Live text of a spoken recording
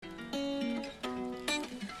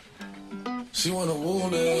She wanna woo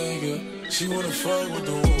nigga. She wanna fuck with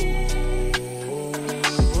the woo.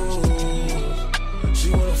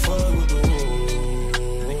 She wanna fuck with the woo.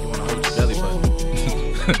 I think you wanna hold your belly button.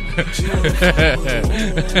 She wanna fuck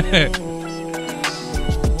with the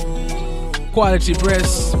woo. Quality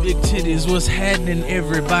breasts, big titties, what's happening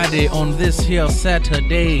everybody on this here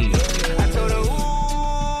Saturday? I told her, ooh,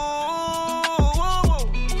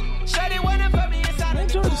 shawty wanna fuck me inside.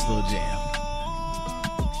 Enjoy this little jam.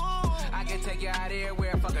 I can take you out here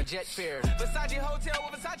where I fuck a jet fare. Versace hotel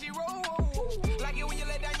with Versace roll. Like it when you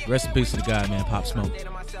let down your Rest in peace to the guy, man, Pop Smoke. That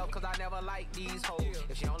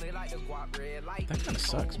kind of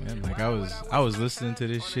sucks, man. Like I was listening to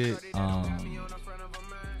this shit.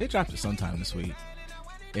 They dropped it sometime this week,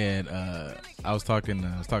 and I was talking to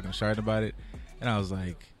Shardon about it, and I was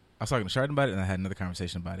talking to Shardon about it, and I had another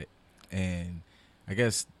conversation about it, and I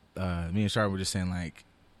guess me and Shardon were just saying like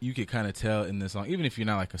you could kind of tell in this song, even if you're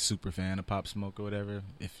not like a super fan of Pop Smoke or whatever,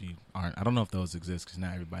 if you aren't, I don't know if those exist because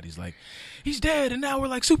now everybody's like he's dead, and now we're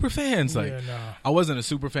like super fans. Like I wasn't a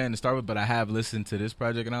super fan to start with, but I have listened to this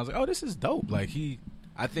project, and I was like, oh, this is dope. Like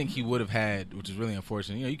I think he would have had, which is really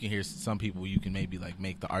unfortunate. You know, you can hear some people, you can maybe like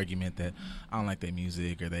make the argument that I don't like their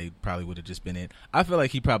music, or they probably would have just been it. I feel like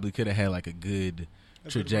he probably could have had like a good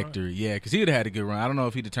trajectory, yeah, because he would have had a good run. I don't know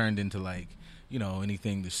if he'd have turned into like, you know,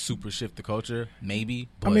 anything to super shift the culture, maybe.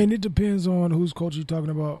 But I mean, it depends on whose culture you're talking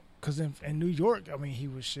about. Because in New York, I mean, he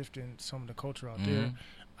was shifting some of the culture out there.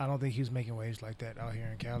 I don't think he was making waves like that out here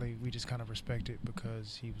in Cali. We just kind of respect it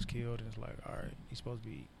because he was killed, and it's like, all right, he's supposed to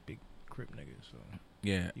be big Crip nigga, so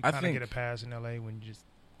yeah, you I kind of think get a pass in L.A. when you just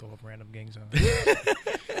throw up random gang signs.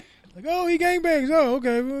 Like, oh, he gangbangs. Oh,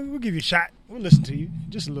 okay, we'll give you a shot. We'll listen to you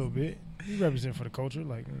just a little bit. You represent for the culture,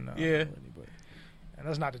 like, no, yeah. not really, but, and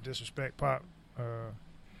that's not to disrespect Pop.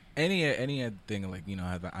 Any thing like, you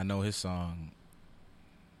know, I know his song.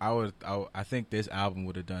 I think this album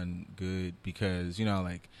would have done good because, you know,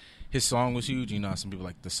 like his song was huge. You know, some people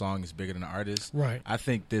like the song is bigger than the artist. Right. I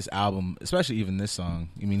think this album, especially even this song,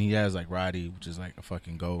 I mean, he has like Roddy, which is like a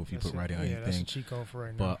fucking go if you put Roddy on anything. Yeah, that's a cheat code for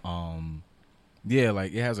right now. But yeah,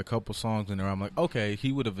 like it has a couple songs in there. I'm like, okay,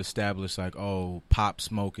 he would have established like, oh, Pop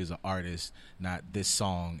Smoke is an artist, not this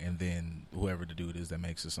song, and then whoever the dude is that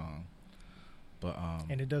makes the song. But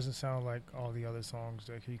and it doesn't sound like all the other songs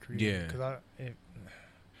that he created. Yeah.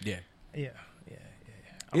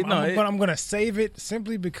 I'm gonna save it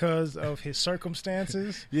simply because of his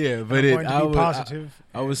circumstances. Yeah, but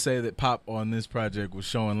I would say that Pop on this project was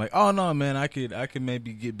showing like, oh no, man, I could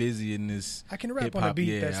maybe get busy in this. I can rap hip-hop. on a beat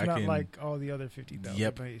Yeah, that's not like all the other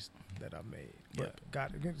 50,000 bass that I made. But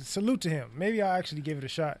got it. Salute to him. Maybe I'll actually give it a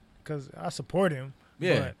shot because I support him.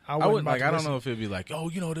 Yeah, but I wouldn't like. I don't know if it'd be like, oh,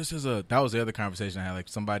 you know, this is a. That was the other conversation I had. Like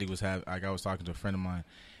somebody was like I was talking to a friend of mine,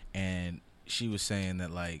 and she was saying that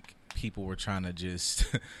like people were trying to just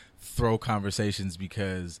throw conversations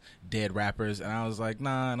because dead rappers, and I was like,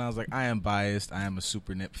 nah. And I was like, I am biased. I am a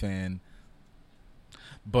super Nip fan,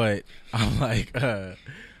 but I'm like,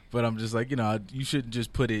 but I'm just like, you know, you shouldn't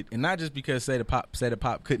just put it, and not just because say the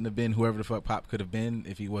Pop couldn't have been whoever the fuck Pop could have been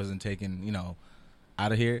if he wasn't taken, you know,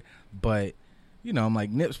 out of here, but. You know, I'm like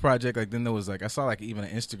Nip's project. Like then there was like I saw like even an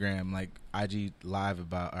Instagram like IG live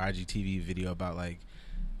about or IGTV video about like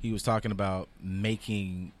he was talking about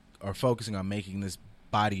making or focusing on making this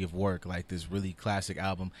body of work, like this really classic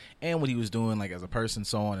album, and what he was doing like as a person,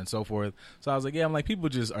 so on and so forth. So I was like, yeah, I'm like people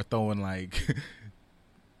just are throwing like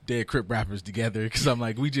dead Crip rappers together because I'm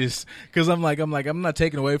like I'm not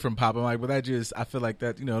taking away from Pop. I'm like, but I feel like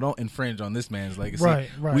that, you know, don't infringe on this man's legacy. Right.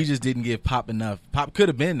 We just didn't give Pop enough. Pop could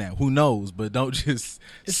have been that. Who knows? But don't just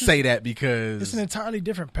say that because it's an entirely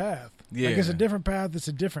different path. Yeah, like it's a different path. It's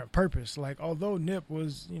a different purpose. Like although Nip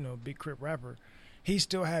was, you know, big Crip rapper, he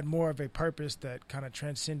still had more of a purpose that kind of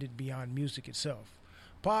transcended beyond music itself.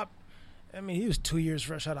 Pop. I mean, he was 2 years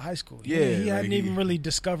fresh out of high school. Yeah, he hadn't even really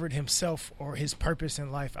discovered himself or his purpose in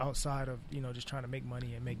life outside of, you know, just trying to make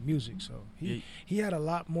money and make music. So he had a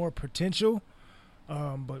lot more potential,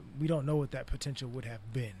 but we don't know what that potential would have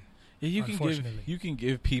been. Yeah, you can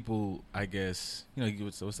give people, I guess, you know,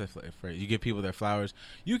 what's that phrase? You give people their flowers.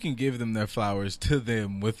 You can give them their flowers to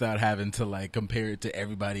them without having to like compare it to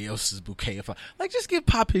everybody else's bouquet of flowers. Like just give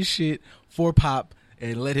Pop his shit for Pop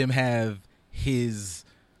and let him have his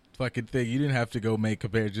fucking thing. You didn't have to go make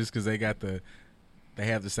compare just because they have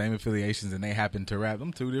the same affiliations and they happen to rap.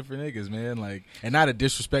 Them two different niggas, man. Like, and not a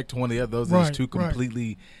disrespect to one of the other. Those are two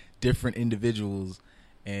completely different individuals,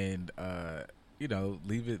 and you know,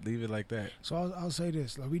 leave it like that. So I'll say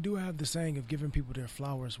this: like we do have the saying of giving people their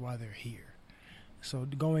flowers while they're here. So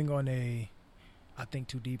going on a I think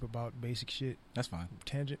too deep about basic shit. That's fine.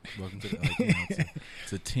 Tangent. Welcome to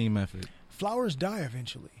it's a team effort. Flowers die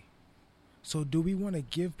eventually. So do we want to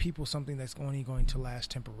give people something that's only going to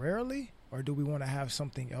last temporarily, or do we want to have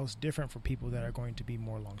something else different for people that are going to be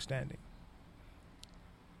more long-standing?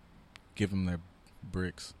 Give them their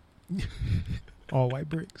bricks. All white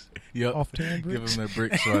bricks. Yep. Off-tan Give bricks. them their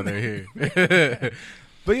bricks while they're here.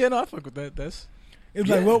 But yeah, no, I fuck with that. That's It's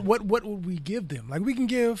like, well, what would we give them? Like, we can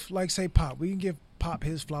give, like, say, Pop. We can give Pop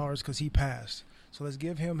his flowers because he passed. So let's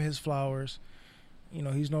give him his flowers. You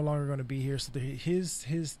know, he's no longer going to be here, so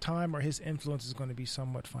his time or his influence is going to be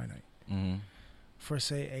somewhat finite. mm-hmm. For,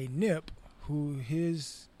 say, a Nip, who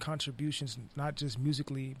his contributions, not just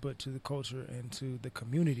musically, but to the culture and to the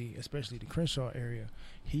community, especially the Crenshaw area,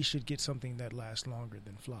 he should get something that lasts longer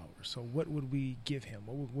than flowers. So what would we give him?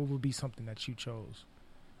 What would be something that you chose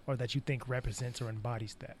or that you think represents or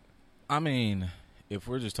embodies that? I mean, if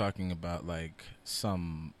we're just talking about like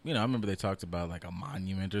some, you know, I remember they talked about like a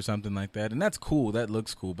monument or something like that, and that's cool. That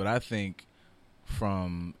looks cool. But I think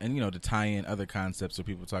from, and you know, to tie in other concepts where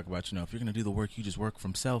people talk about, you know, if you're going to do the work, you just work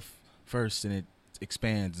from self first and it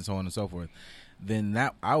expands and so on and so forth. Then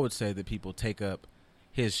that, I would say that people take up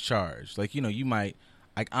his charge. Like, you know, you might,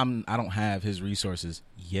 like, I don't have his resources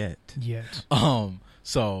yet.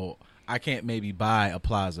 So I can't maybe buy a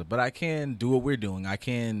plaza, but I can do what we're doing. I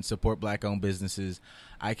can support black-owned businesses.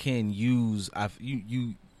 I can use.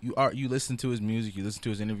 You listen to his music. You listen to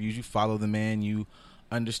his interviews. You follow the man. You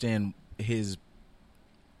understand his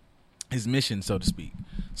mission, so to speak.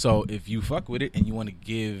 So if you fuck with it and you want to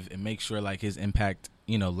give and make sure like his impact,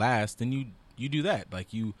 you know, lasts, then you do that.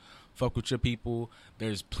 Like, you fuck with your people.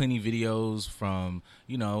 There's plenty videos from,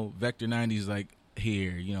 you know, Vector 90's like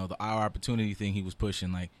here, you know, the Our Opportunity thing he was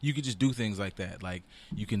pushing. Like, you could just do things like that. Like,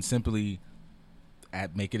 you can simply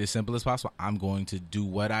make it as simple as possible. I'm going to do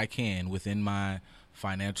what I can within my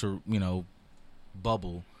financial, you know,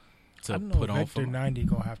 bubble to put on Vector for 90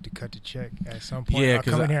 gonna have to cut the check at some point. Yeah, I'll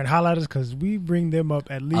come in here and highlight us because we bring them up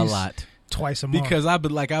at least a lot. Twice a month. Because I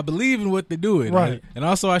believe in what they're doing, right? And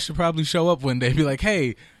also, I should probably show up one day and be like,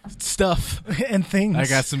 "Hey, stuff and things. I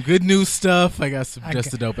got some good news stuff. I got some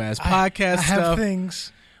just a dope ass podcast I stuff. have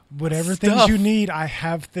things, whatever things you need. I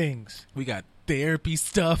have things. We got therapy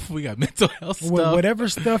stuff. We got mental health stuff. Whatever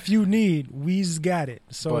stuff you need, we's got it.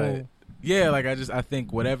 So but, yeah, like I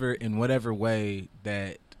think whatever way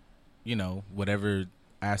that, you know, whatever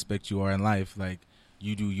aspect you are in life, like,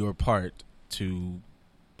 you do your part to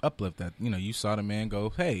uplift that. You know, you saw the man go,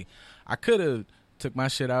 hey, I could have took my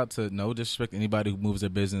shit out to, no disrespect to anybody who moves their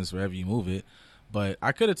business wherever you move it, but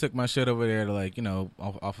I could have took my shit over there to, like, you know,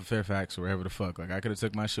 off of Fairfax or wherever the fuck. Like, I could have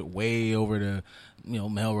took my shit way over to, you know,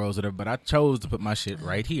 Melrose or whatever, but I chose to put my shit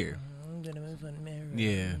right here.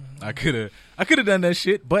 Yeah, I could have done that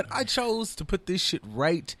shit, but I chose to put this shit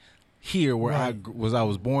right here where I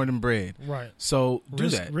was born and bred. Right. So do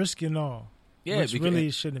that. Risk and all. Yeah, which really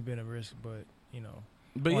shouldn't have been a risk, but you know.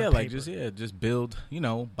 But yeah, like just build, you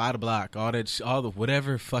know, buy the block, all the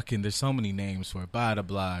whatever fucking. There's so many names for it. Buy the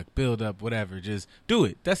block, build up, whatever. Just do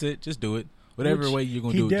it. That's it. Just do it. Whatever way you're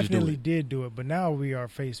gonna do it. He definitely did do it, but now we are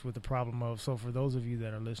faced with the problem of. So for those of you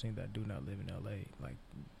that are listening that do not live in LA, like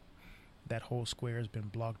that whole square has been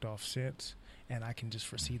blocked off since, and I can just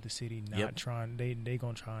foresee the city not trying. They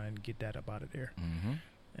gonna try and get that up out of there. Mm-hmm.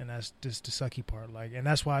 And that's just the sucky part. Like, and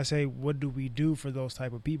that's why I say, what do we do for those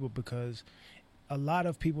type of people? Because a lot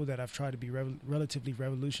of people that have tried to be relatively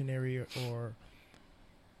revolutionary or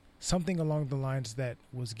something along the lines that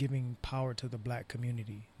was giving power to the black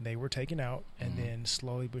community, they were taken out, and then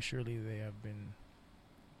slowly but surely they have been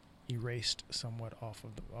erased somewhat off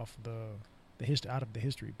of the history, out of the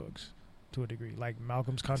history books to a degree. Like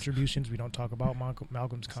Malcolm's contributions, we don't talk about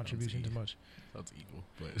Malcolm's contributions much. Sounds evil,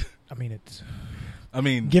 but I mean it's. I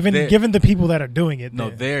mean, given the people that are doing it, no,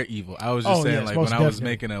 they're evil. I was just saying, like, when I was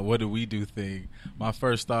making a "what do we do" thing, my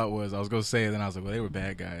first thought was I was gonna say it, then I was like, well, they were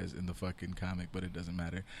bad guys in the fucking comic, but it doesn't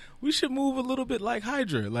matter. We should move a little bit like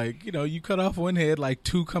Hydra, like, you know, you cut off one head, like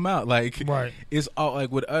two come out, like it's all like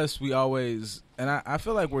with us. We always, and I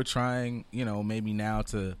feel like we're trying, you know, maybe now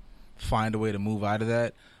to find a way to move out of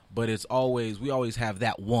that, but it's always we always have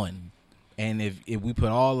that one, and if we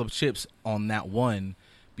put all of chips on that one.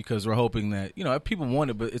 Because we're hoping that, you know, if people want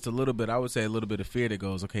it, but it's a little bit, I would say a little bit of fear that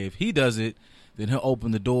goes, okay, if he does it, then he'll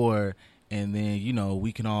open the door and then, you know,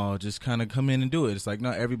 we can all just kind of come in and do it. It's like, no,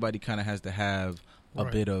 everybody kind of has to have a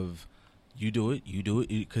bit of, you do it,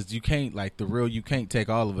 because you can't, like, you can't take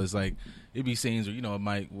all of us. Like, it'd be scenes where, you know, it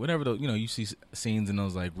might, whatever, you know, you see scenes in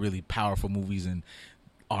those, like, really powerful movies and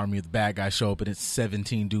army of the bad guys show up and it's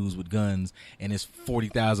 17 dudes with guns and it's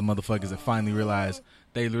 40,000 motherfuckers that finally realize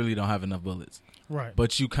they literally don't have enough bullets. Right.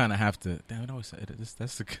 But you kind of have to. Damn, I always say this.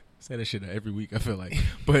 Say that shit every week. I feel like,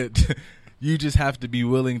 but you just have to be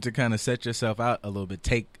willing to kind of set yourself out a little bit,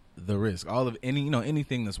 take the risk. All of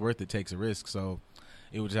anything that's worth it takes a risk. So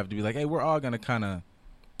it would just have to be like, hey, we're all gonna kind of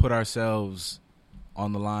put ourselves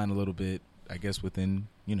on the line a little bit, I guess, within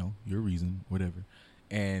your reason, whatever,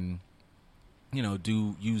 and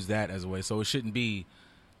use that as a way. So it shouldn't be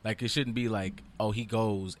like, oh, he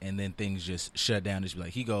goes and then things just shut down. It should be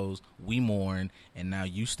like, he goes, we mourn, and now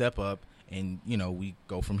you step up, and we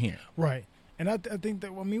go from here. Right. And I think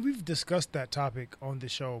that, we've discussed that topic on the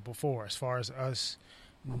show before, as far as us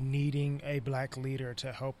needing a black leader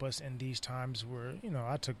to help us in these times where,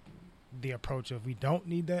 I took the approach of we don't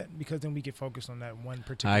need that, because then we get focused on that one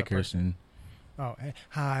particular Hi, person. Kirsten. Oh,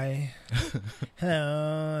 hi.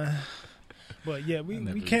 But yeah,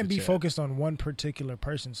 we can't be focused on one particular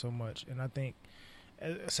person so much. And I think,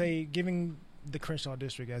 say, giving the Crenshaw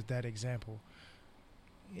district as that example,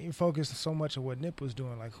 you focus so much on what Nip was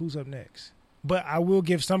doing, like who's up next. But I will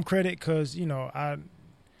give some credit because, given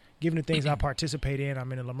the things I participate in,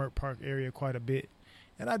 I'm in the Leimert Park area quite a bit.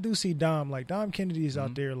 And I do see Dom Kennedy is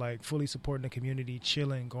out there, like, fully supporting the community,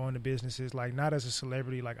 chilling, going to businesses, like, not as a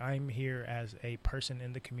celebrity. Like, I'm here as a person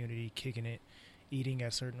in the community, kicking it, eating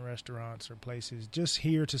at certain restaurants or places, just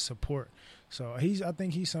here to support. So I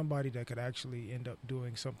think he's somebody that could actually end up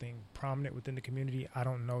doing something prominent within the community. I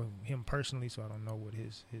don't know him personally, so I don't know what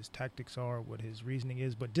his tactics are, what his reasoning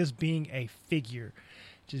is, but just being a figure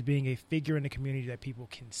in the community that people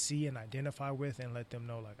can see and identify with, and let them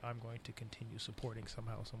know, like, I'm going to continue supporting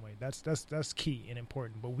somehow, some way. That's key and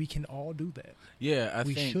important, but we can all do that. Yeah,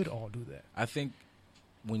 we should all do that. I think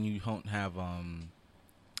when you don't have,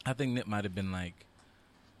 I think Nip might have been like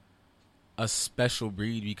a special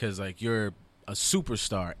breed, because like you're a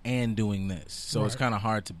superstar and doing this, so It's kind of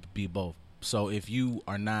hard to be both. So if you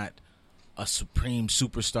are not a supreme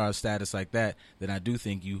superstar status like that, then I do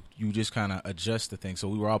think you just kind of adjust the thing. So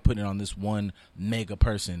we were all putting it on this one mega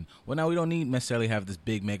person. Well, now we don't need necessarily have this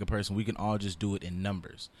big mega person. We can all just do it in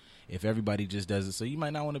numbers. If everybody just does it, so you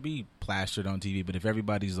might not want to be plastered on TV, but if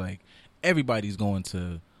everybody's going to,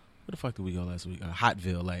 where the fuck did we go last week?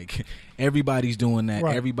 Hotville. Like, everybody's doing that.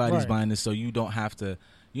 Right, everybody's buying this, so you don't have to,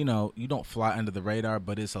 you don't fly under the radar,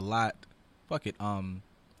 but it's a lot. Fuck it.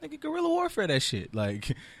 Nigga, guerrilla warfare, that shit. Like,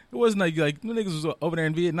 it wasn't like niggas was over there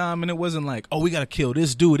in Vietnam, and it wasn't like, oh, we got to kill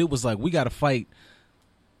this dude. It was like, we got to fight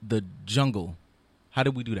the jungle. How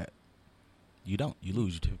did we do that? You don't. You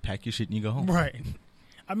lose. You pack your shit and you go home. Right.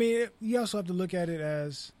 I mean, you also have to look at it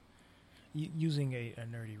as, using a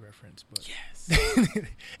nerdy reference, but yes.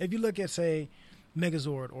 If you look at, say,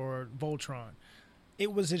 Megazord or Voltron,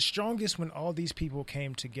 it was its strongest when all these people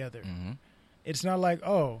came together. Mm-hmm. It's not like,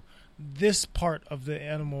 oh, this part of the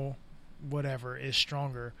animal, whatever, is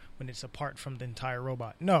stronger when it's apart from the entire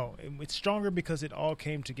robot. No, it's stronger because it all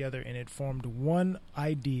came together and it formed one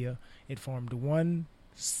idea. It formed one,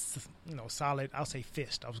 solid, I'll say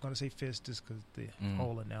fist. I was going to say fist just because the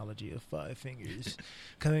whole analogy of 5 fingers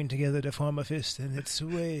coming together to form a fist, and it's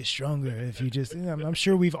way stronger if you just, I'm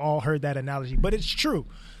sure we've all heard that analogy, but it's true.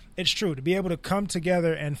 It's true. To be able to come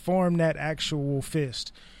together and form that actual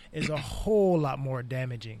fist is a whole lot more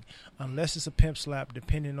damaging, unless it's a pimp slap,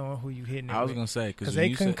 depending on who you hitting it I was with. going to say, because they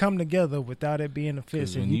couldn't come together without it being a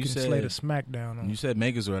fist, and you can slay the smackdown on. When you said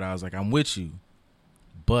Megazord, I was like, I'm with you,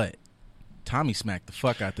 but Tommy smacked the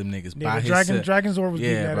fuck out them niggas by himself. Dragonzord was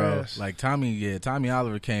beating that ass. Like Tommy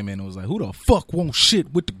Oliver came in and was like, "Who the fuck won't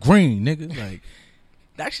shit with the green, nigga?" Like,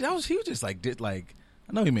 actually, he was just like,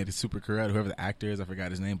 I know he made it super correct, whoever the actor is, I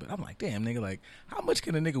forgot his name, but I'm like, damn, nigga, like, how much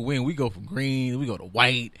can a nigga win? We go from green, we go to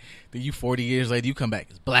white, then you 40 years later, you come back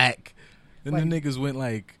as black. Then the niggas went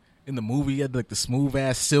like, in the movie, he had like the smooth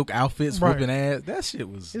ass silk outfits, whooping ass. That shit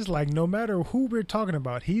was. It's like, no matter who we're talking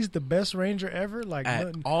about, he's the best Ranger ever. Like,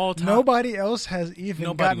 at all time, nobody else has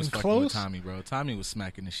even gotten was close. With Tommy, bro. Tommy was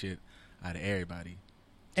smacking the shit out of everybody.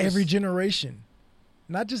 Every generation.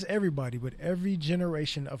 Not just everybody, but every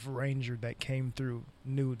generation of Ranger that came through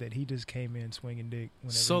knew that he just came in swinging dick.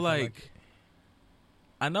 So, like,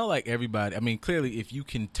 I know, like, everybody, I mean, clearly, if you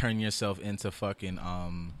can turn yourself into fucking,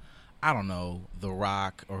 I don't know, The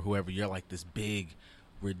Rock or whoever, you're like this big,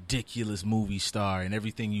 ridiculous movie star and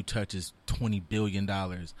everything you touch is $20 billion.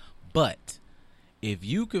 But if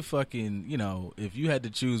you could fucking, if you had to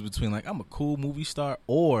choose between, like, I'm a cool movie star,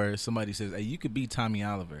 or somebody says, hey, you could be Tommy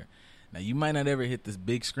Oliver. Now, you might not ever hit this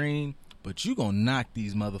big screen, but you gonna knock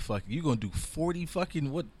these motherfuckers. You gonna do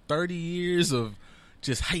 30 years of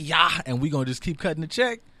just, hey-ya, and we gonna just keep cutting the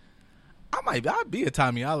check. I'd be a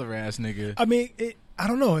Tommy Oliver ass nigga. I mean, I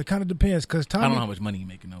don't know. It kind of depends, because Tommy. I don't know how much money you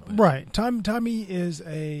making though. But. Right. Tommy is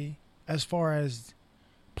a as far as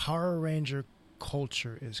Power Ranger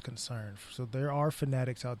culture is concerned, so there are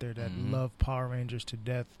fanatics out there that love Power Rangers to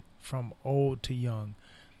death from old to young.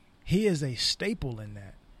 He is a staple in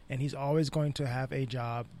that, and he's always going to have a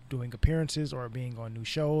job doing appearances or being on new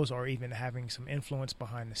shows or even having some influence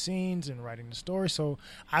behind the scenes and writing the story. So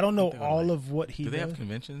I don't know all of what he does. Do they have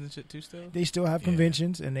conventions and shit too still? They still have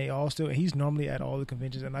conventions, and they all still. He's normally at all the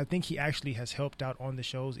conventions, and I think he actually has helped out on the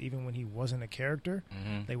shows even when he wasn't a character.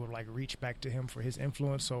 They would like reach back to him for his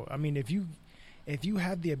influence. So I mean, if you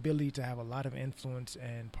have the ability to have a lot of influence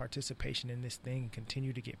and participation in this thing and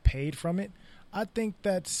continue to get paid from it, I think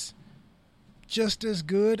that's just as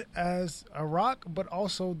good as a Rock, but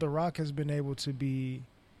also The Rock has been able to be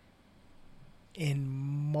in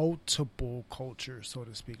multiple cultures, so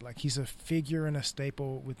to speak. Like, he's a figure and a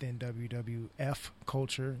staple within WWF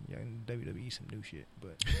culture. Yeah, in WWE some new shit,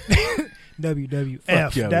 but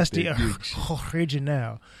WWF, that's the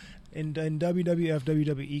original. In WWF,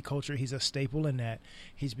 WWE culture, he's a staple in that.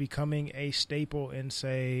 He's becoming a staple in,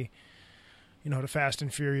 say, the Fast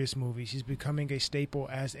and Furious movies. He's becoming a staple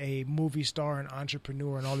as a movie star and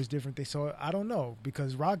entrepreneur and all these different things. So I don't know,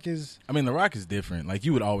 because Rock is... I mean, The Rock is different. Like,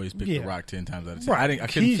 you would always pick The Rock 10 times out of 10. Right.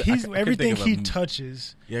 Everything he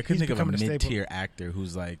touches, yeah, I couldn't think of a mid-tier actor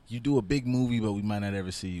who's like, you do a big movie, but we might not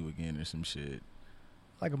ever see you again or some shit.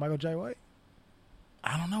 Like a Michael J. White?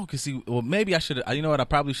 I don't know, because maybe I should have... You know what? I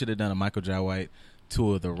probably should have done a Michael J. White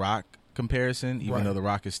to a The Rock comparison, even though The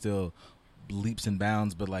Rock is still leaps and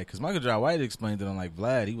bounds. But, like, because Michael J. White explained it on, like,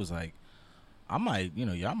 Vlad, he was like, I might,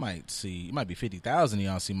 y'all might see... It might be 50,000 of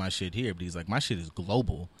y'all see my shit here, but he's like, my shit is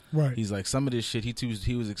global. Right. He's like, some of this shit,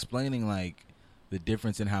 he was explaining, like, the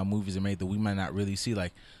difference in how movies are made that we might not really see.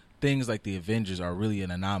 Like, things like the Avengers are really an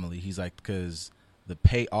anomaly. He's like, because the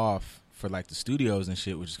payoff for like the studios and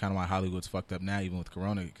shit, which is kind of why Hollywood's fucked up now, even with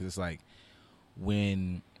Corona, because it's like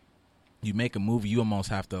when you make a movie, you almost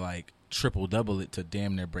have to like triple double it to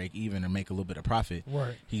damn near break even or make a little bit of profit.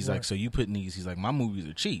 Right. He's like, so you putting these, he's like, my movies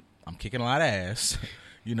are cheap. I'm kicking a lot of ass.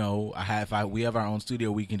 We have our own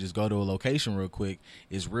studio. We can just go to a location real quick.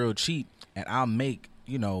 It's real cheap, and I'll make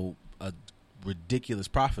a ridiculous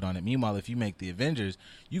profit on it. Meanwhile, if you make the Avengers,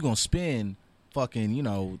 you gonna spend fucking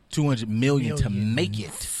 $200 million to make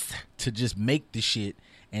it, to just make the shit,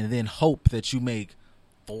 and then hope that you make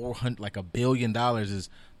 $1 billion is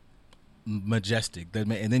majestic.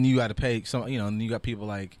 And then you got to pay some, and you got people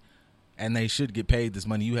like, and they should get paid this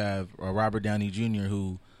money. You have Robert Downey Jr.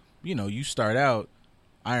 who, you start out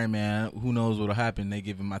Iron Man, who knows what'll happen. They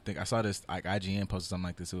give him, I think I saw this like IGN posted something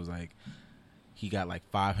like this. It was like he got like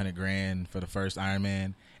 $500,000 for the first Iron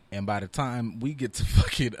Man, and by the time we get to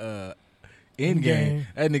fucking Endgame,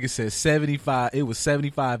 that nigga said 75. It was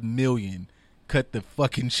 75 million. Cut the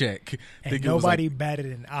fucking check. And nobody batted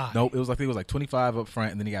an eye. Nope, it was like 25 up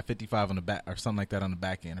front, and then he got 55 on the back or something like that on the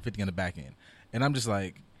back end, or 50 on the back end. And I'm just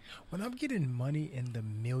like, when I'm getting money in the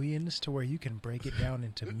millions to where you can break it down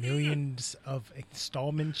into millions of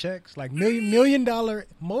installment checks, like multi-million dollar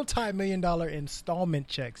installment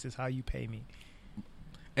checks is how you pay me.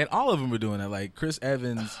 And all of them are doing that. Like Chris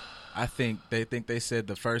Evans, I think they said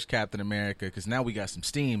the first Captain America, because now we got some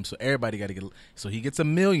steam, so everybody got to get. So he gets $1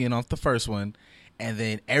 million off the first one, and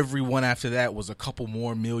then everyone after that was a couple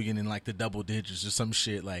more million in like the double digits or some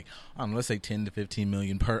shit. Like, I don't know, let's say 10 to 15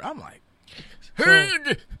 million per. I'm like, so,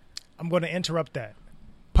 I'm going to interrupt that.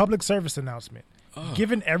 Public service announcement.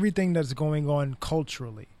 Given everything that's going on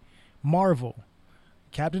culturally, Marvel,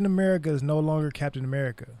 Captain America is no longer Captain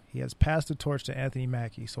America. He has passed the torch to Anthony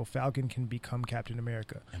Mackie, so Falcon can become Captain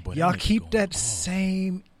America. Y'all keep that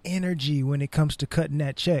same energy when it comes to cutting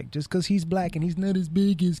that check. Just because he's black and he's not as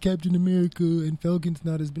big as Captain America and Falcon's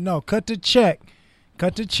not as big. No, cut the check.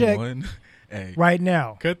 Cut the check right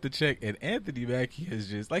now. Cut the check. And Anthony Mackie is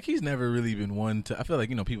just, like, he's never really been one to, I feel like,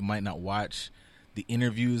 people might not watch the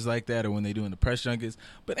interviews like that or when they doing the press junkets,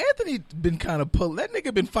 but Anthony been kind of that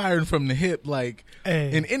nigga been firing from the hip like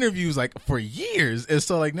in interviews like for years. And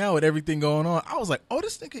so like now with everything going on, I was like, oh,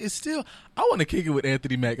 this nigga is still, I want to kick it with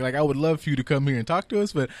Anthony Mackie. Like I would love for you to come here and talk to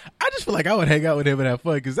us, but I just feel like I would hang out with him and have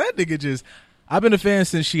fun, because that nigga just, I've been a fan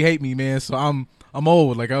since She Hate Me, man. So I'm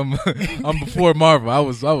old. Like I'm before Marvel. I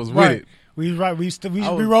was with it. We rolled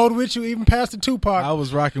with you even past the Tupac. I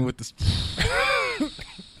was rocking with the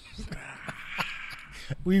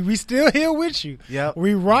We still here with you. Yep.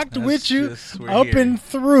 We rocked with you up and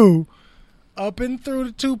through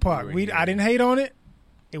the Tupac. I didn't hate on it.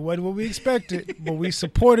 It wasn't what we expected, but we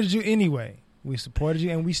supported you anyway. We supported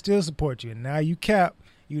you, and we still support you. And now you Cap.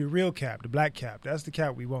 You the real Cap, the black Cap. That's the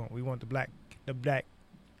Cap we want. We want the black. I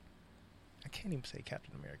can't even say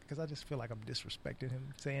Captain America because I just feel like I'm disrespecting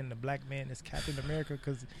him saying the black man is Captain America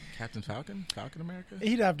because Captain Falcon America.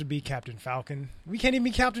 he'd have to be Captain Falcon. We can't even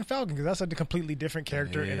be Captain Falcon because that's a completely different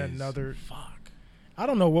character in It is. another. Fuck. I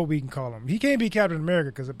don't know what we can call him. He can't be Captain America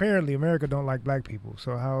because apparently America don't like black people.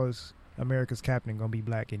 So how is America's captain gonna be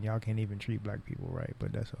black and y'all can't even treat black people right?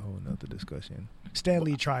 But that's a whole nother discussion. Stan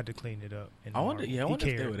Lee tried to clean it up. I wonder. Marvel. Yeah, I He wonder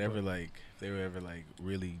if they cared, would but- ever like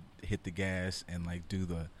really hit the gas and like do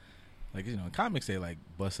the, like, you know, in comics they like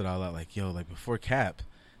bust it all out like, yo, like before Cap,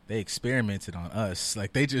 they experimented on us.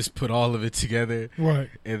 Like they just put all of it together. Right.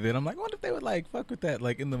 And then I'm like, I wonder if they would like fuck with that,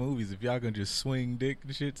 like in the movies, if y'all gonna just swing dick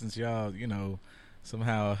and shit, since y'all, you know,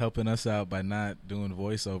 somehow helping us out by not doing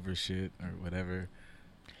voiceover shit or whatever.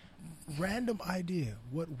 Random idea.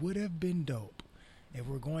 What would have been dope if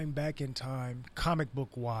we're going back in time, comic book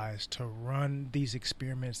wise, to run these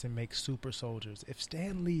experiments and make super soldiers? If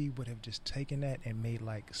Stan Lee would have just taken that and made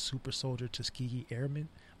like super soldier Tuskegee Airmen,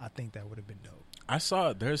 I think that would have been dope. I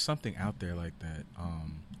saw there's something out there like that.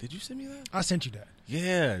 Did you send me that? I sent you that.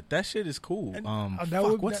 Yeah, that shit is cool. And, Fuck, that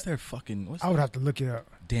would- what's that- their fucking? What's I would have to look it up.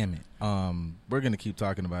 Damn it. We're gonna keep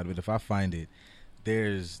talking about it, but if I find it,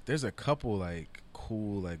 there's a couple like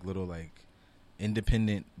cool like little like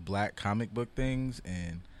independent black comic book things,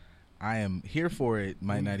 and I am here for it.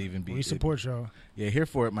 Might not even be. We support y'all. Yeah, here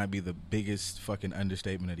for it might be the biggest fucking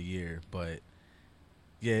understatement of the year, but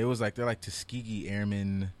yeah, it was like they're like Tuskegee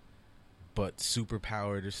Airmen, but super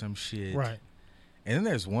powered or some shit. Right. And then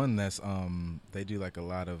there's one that's they do like a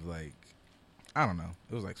lot of like, I don't know,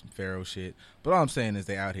 it was like some Pharaoh shit. But all I'm saying is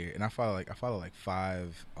they out here, and I follow like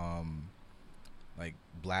 5 like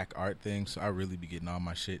black art things, so I really be getting all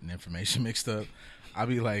my shit and information mixed up. I'll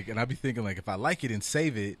be like, and I'll be thinking like, if I like it and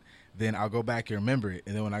save it, then I'll go back and remember it.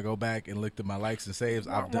 And then when I go back and look at my likes and saves,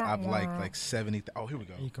 I've liked like 70. Oh, here we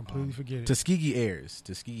go. You completely forget it. Tuskegee Airs.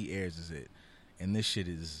 Tuskegee Airs is it, and this shit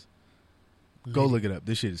is. Go look it up.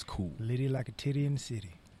 This shit is cool. Litty like a titty in the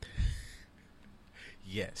city.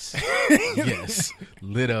 Yes. Yes.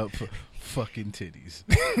 Lit up fucking titties.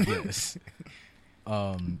 Yes.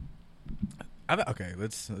 Okay,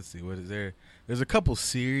 let's see. What is there? There's a couple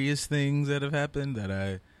serious things that have happened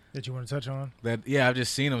that you want to touch on? I've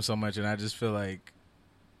just seen them so much, and I just feel like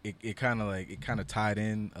it kind of tied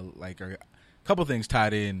in, or a couple things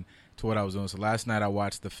tied in to what I was doing. So last night I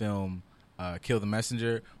watched the film Kill the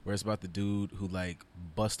Messenger, where it's about the dude who like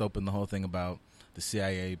bust open the whole thing about the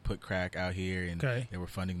CIA put crack out here, and they were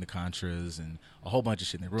funding the Contras and a whole bunch of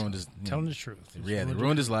shit. And they ruined his telling the truth. Yeah, they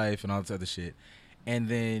ruined his life and all this other shit. And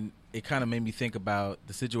then it kind of made me think about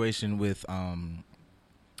the situation with I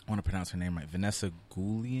want to pronounce her name right, Vanessa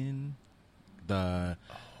Guillen, the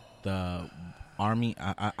army.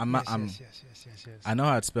 Yes. I know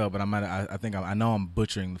how it's spelled, but I know I'm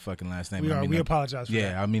butchering the fucking last name. We apologize for that.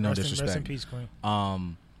 Yeah, I mean no rest disrespect. Rest in peace,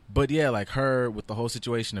 Queen. But yeah, like her with the whole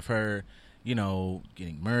situation of her, you know,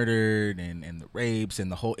 getting murdered and the rapes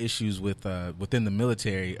and the whole issues with within the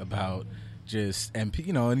military about just, and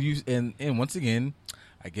you know, and once again,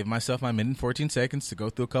 I give myself my minute and 14 seconds to go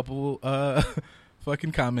through a couple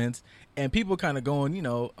fucking comments, and people kind of going, you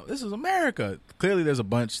know, this is America. Clearly there's a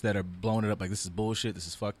bunch that are blowing it up like this is bullshit, this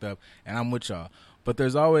is fucked up, and I'm with y'all. But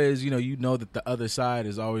there's always, you know that the other side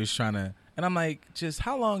is always trying to, and I'm like, just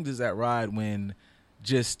how long does that ride when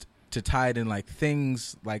just to tie it in like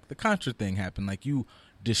things like the Contra thing happened, like you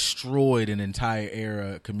destroyed an entire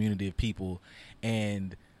era community of people,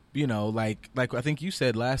 and you know, like I think you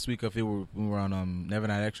said last week when we were on Never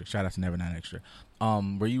Not Extra, shout out to Never Not Extra,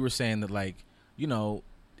 where you were saying that, like, you know,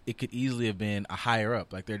 it could easily have been a higher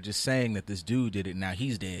up, like they're just saying that this dude did it, now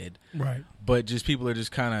he's dead, right? But just people are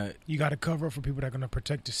just kind of, you got to cover up for people that are going to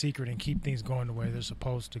protect the secret and keep things going the way they're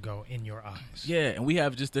supposed to go in your eyes. Yeah, and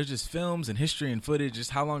there's just films and history and footage.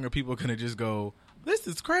 Just how long are people going to just go, this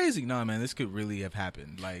is crazy? No, man, this could really have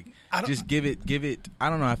happened. Like, just give it. I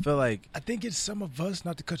don't know. I feel like, I think it's some of us,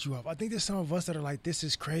 not to cut you off, I think there's some of us that are like, this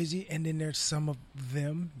is crazy, and then there's some of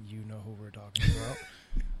them, you know who we're talking about,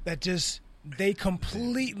 that just, they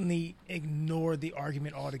completely ignore the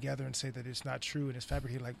argument altogether and say that it's not true and it's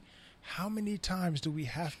fabricated. Like, how many times do we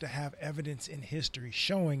have to have evidence in history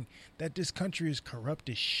showing that this country is corrupt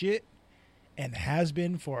as shit and has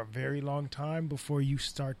been for a very long time before you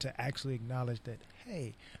start to actually acknowledge that,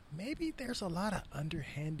 hey, maybe there's a lot of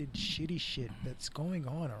underhanded shitty shit that's going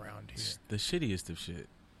on around here. The shittiest of shit.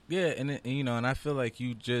 Yeah, and you know, and I feel like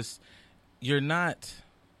you're not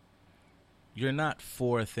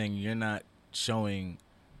for a thing. You're not showing,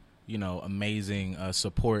 you know, amazing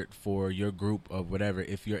support for your group of whatever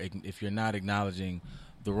if you're not acknowledging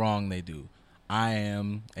the wrong they do.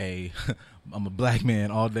 I'm a black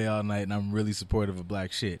man all day all night, and I'm really supportive of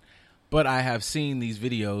black shit. But I have seen these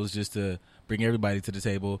videos, just to bring everybody to the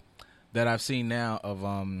table, that I've seen now of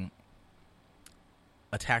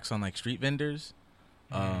attacks on like street vendors.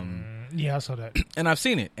 Yeah, I saw that. And I've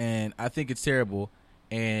seen it, and I think it's terrible.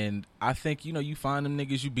 And I think, you find them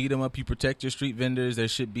niggas, you beat them up, you protect your street vendors. There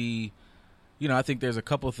should be, I think there's a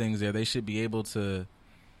couple things there. They should be able to,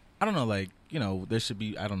 I don't know, like, there should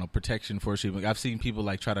be, I don't know, protection for street. I've seen people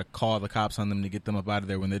like try to call the cops on them to get them up out of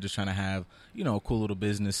there when they're just trying to have, a cool little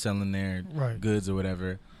business selling their goods or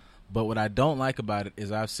whatever. But what I don't like about it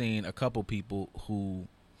is I've seen a couple people who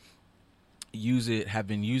have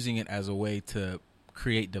been using it as a way to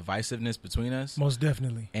create divisiveness between us. Most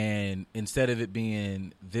definitely. And instead of it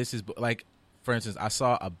being, this is like, for instance, I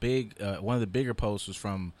saw a big, one of the bigger posts was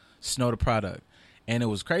from Snow the Product. And it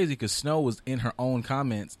was crazy because Snow was in her own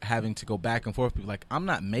comments having to go back and forth. People like, I'm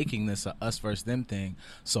not making this a us versus them thing.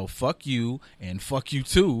 So fuck you and fuck you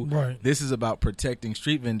too. Right. This is about protecting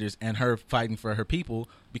street vendors and her fighting for her people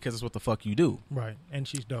because it's what the fuck you do. Right. And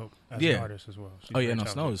she's dope as an artist as well. She's very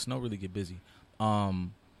talented. Snow really get busy.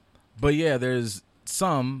 But yeah, there's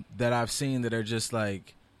some that I've seen that are just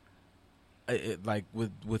like, like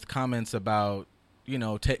with comments about,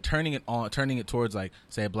 turning it towards like,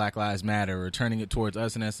 say, Black Lives Matter, or turning it towards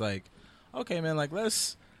us, and it's like, okay, man, like,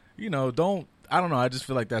 let's, I don't know, I just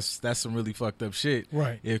feel like that's some really fucked up shit,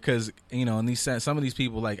 right? Because and these some of these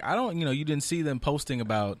people, like, I don't, you didn't see them posting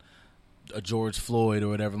about a George Floyd or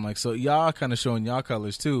whatever. I'm like, so y'all kind of showing y'all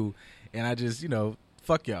colors too, and I just,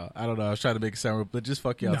 fuck y'all. I don't know. I was trying to make it sound real, but just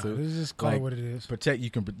fuck y'all too. Let's just call it what it is. Protect. You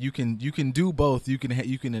can do both. You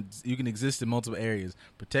can exist in multiple areas.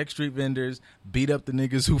 Protect street vendors. Beat up the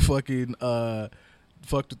niggas who fucking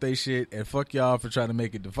fucked with they shit, and fuck y'all for trying to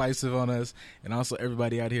make it divisive on us. And also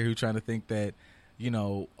everybody out here who trying to think that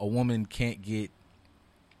a woman can't get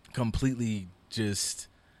completely just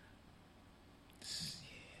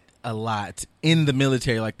a lot in the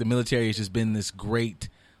military. Like, the military has just been this great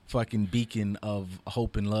fucking beacon of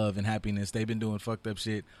hope and love and happiness. They've been doing fucked up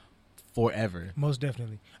shit forever. Most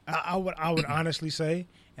definitely. I would honestly say,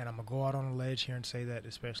 and I'm gonna go out on a ledge here and say that,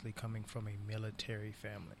 especially coming from a military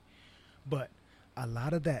family, but a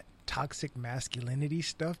lot of that toxic masculinity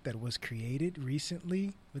stuff that was created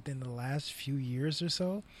recently within the last few years or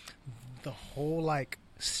so, the whole like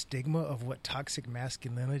stigma of what toxic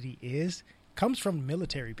masculinity is comes from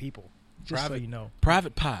military people. Just so you know.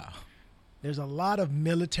 Private Pile. There's a lot of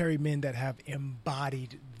military men that have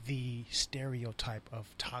embodied the stereotype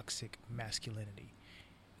of toxic masculinity.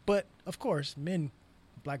 But, of course,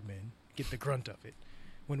 black men, get the grunt of it.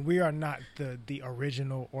 When we are not the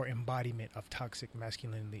original or embodiment of toxic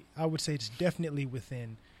masculinity, I would say it's definitely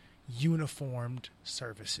within uniformed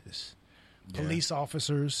services. Yeah. Police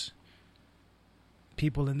officers,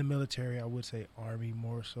 people in the military, I would say Army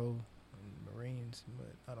more so, and Marines,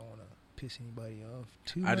 but I don't want to piss anybody off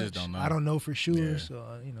too much. I just don't know. I don't know for sure, yeah. So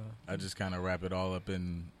I just kind of wrap it all up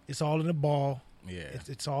in. It's all in the ball. Yeah,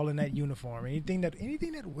 it's all in that uniform. Anything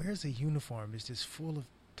that wears a uniform is just full of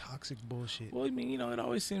toxic bullshit. Well, I mean, it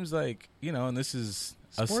always seems like and this is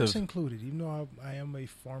sports included. Even though I am a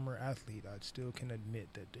former athlete, I still can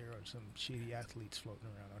admit that there are some shitty athletes floating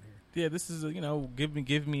around out here. Yeah, this is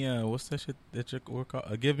give me a what's that shit that you're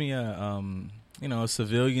called? Give me a a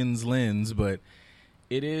civilian's lens, but.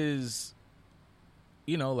 It is,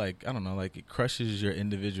 like, I don't know, like, it crushes your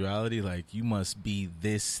individuality. Like, you must be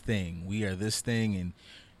this thing. We are this thing, and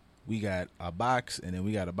we got a box, and then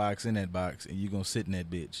we got a box in that box, and you going to sit in that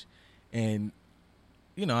bitch. And,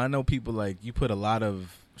 I know people, like, you put a lot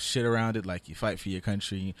of shit around it, like, you fight for your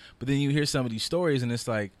country. But then you hear some of these stories, and it's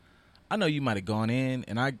like, I know you might have gone in,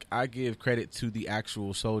 and I give credit to the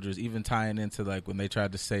actual soldiers, even tying into, like, when they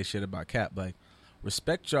tried to say shit about Cap, like,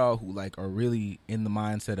 respect y'all who like are really in the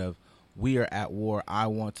mindset of we are at war. I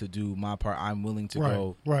want to do my part. I'm willing to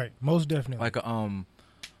go. Right, most definitely. Like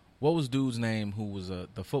what was dude's name who was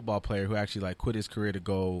the football player who actually like quit his career to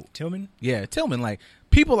go? Tillman. Yeah, Tillman. Like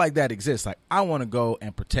people like that exist. Like I want to go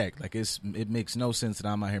and protect. Like it makes no sense that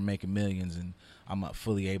I'm out here making millions and I'm a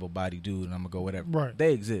fully able-bodied dude and I'm gonna go whatever. Right.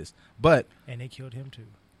 They exist, but and they killed him too.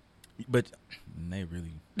 But they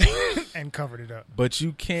really and covered it up. But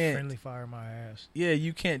you can't friendly fire my ass. Yeah,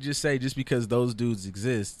 you can't just say just because those dudes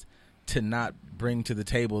exist to not bring to the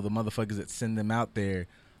table the motherfuckers that send them out there.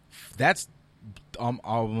 That's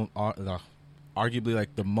arguably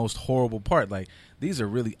like the most horrible part. Like these are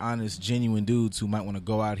really honest, genuine dudes who might want to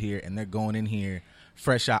go out here and they're going in here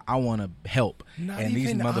fresh out. I want to help. Not and these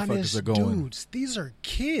even motherfuckers honest are going. dudes. These are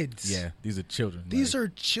kids. Yeah, these are children. These are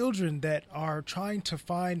children that are trying to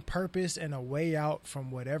find purpose and a way out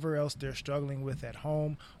from whatever else they're struggling with at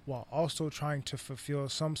home, while also trying to fulfill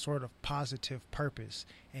some sort of positive purpose.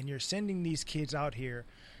 And you're sending these kids out here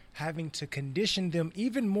having to condition them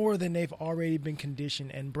even more than they've already been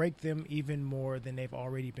conditioned and break them even more than they've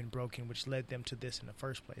already been broken, which led them to this in the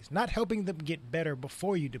first place. Not helping them get better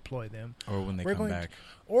before you deploy them. Or when they come back.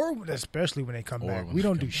 Or especially when they come back. when We they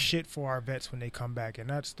don't come do back. shit for our vets when they come back, and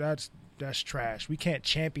that's trash. We can't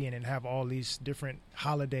champion and have all these different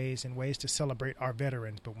holidays and ways to celebrate our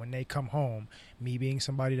veterans, but when they come home, me being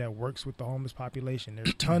somebody that works with the homeless population,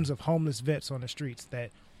 there's tons of homeless vets on the streets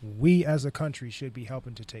that we as a country should be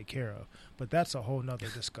helping to take care of. But that's a whole nother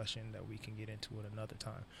discussion that we can get into at another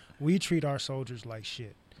time. We treat our soldiers like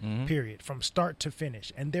shit. Period, from start to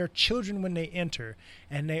finish. And they're children when they enter,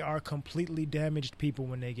 and they are completely damaged people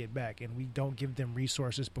when they get back, and we don't give them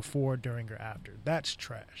resources before, during, or after. That's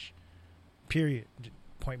trash. Period.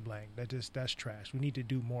 Point blank. That's trash. We need to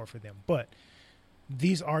do more for them. But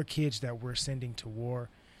these are kids that we're sending to war.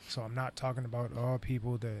 So I'm not talking about all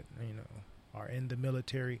people that, are in the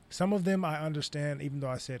military. Some of them I understand, even though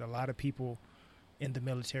I said a lot of people in the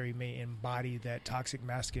military may embody that toxic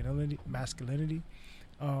masculinity.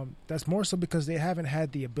 That's more so because they haven't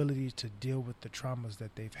had the ability to deal with the traumas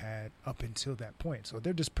that they've had up until that point. So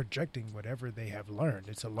they're just projecting whatever they have learned.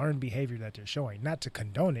 It's a learned behavior that they're showing. Not to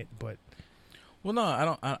condone it, but Well, no, I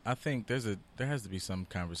don't. I think there has to be some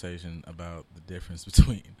conversation about the difference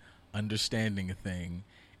between understanding a thing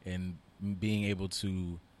and being able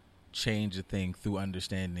to change a thing through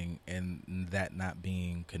understanding, and that not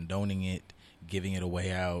being condoning it, giving it a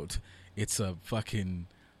way out. It's a fucking,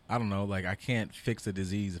 I don't know, like I can't fix a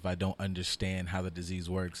disease if I don't understand how the disease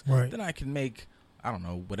works. Right. Then I can make, I don't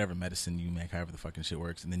know, whatever medicine you make, however the fucking shit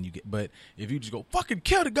works, and then you get, but if you just go fucking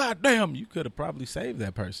kill the goddamn, you could have probably saved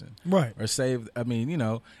that person. right. Or saved, I mean,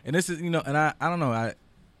 and this is, and I don't know,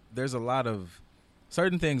 there's a lot of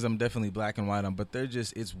certain things I'm definitely black and white on, but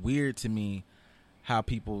it's weird to me how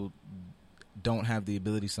people don't have the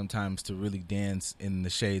ability sometimes to really dance in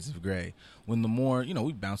the shades of gray. When the more,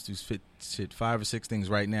 we bounced through 5 or 6 things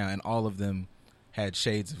right now, and all of them had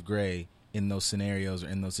shades of gray in those scenarios or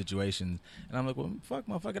in those situations. And I'm like, well, fuck,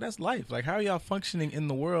 motherfucker, that's life. Like, how are y'all functioning in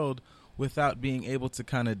the world without being able to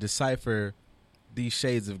kind of decipher these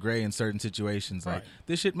shades of gray in certain situations? Like, Right.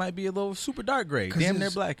 this shit might be a little super dark gray, damn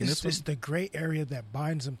near black. And it's this the gray area that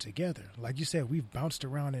binds them together. Like you said, we've bounced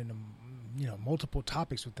around in multiple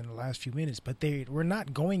topics within the last few minutes, but we're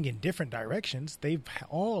not going in different directions. They've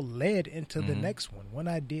all led into the next one. One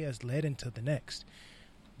idea has led into the next.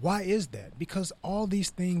 Why is that? Because all these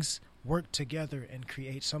things work together and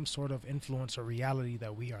create some sort of influence or reality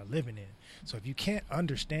that we are living in. So if you can't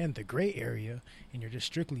understand the gray area and you're just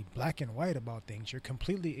strictly black and white about things, you're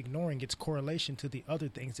completely ignoring its correlation to the other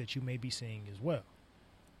things that you may be seeing as well.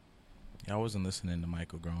 I wasn't listening to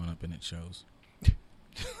Michael growing up, and it shows.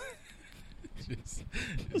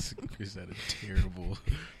 Just had a terrible,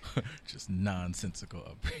 just nonsensical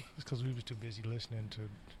upbringing. It's because we was too busy listening to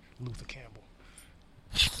Luther Campbell.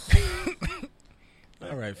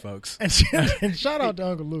 All right, folks. And shout out to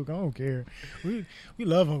Uncle Luke. I don't care. We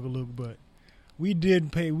love Uncle Luke, but we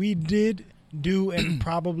did do and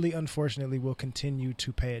probably, unfortunately, will continue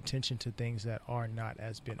to pay attention to things that are not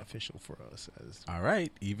as beneficial for us. All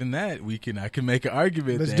right, even that I can make an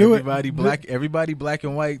argument. Let's that do it. Everybody black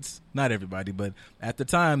and whites, not everybody, but at the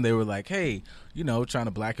time they were like, hey, trying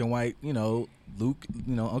to black and white, Luke,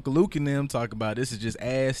 Uncle Luke and them talk about this is just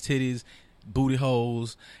ass, titties, booty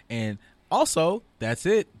holes, and also that's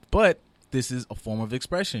it. But this is a form of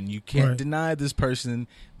expression. You can't deny this person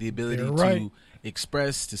the ability to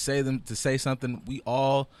express, to say something. We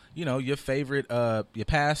all, your favorite, your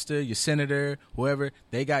pastor, your senator, whoever,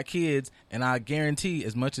 they got kids, and I guarantee,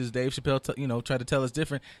 as much as Dave Chappelle, tried to tell us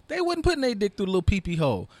different, they wasn't putting their dick through the little pee-pee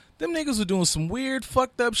hole. Them niggas were doing some weird,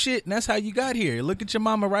 fucked up shit, and that's how you got here. Look at your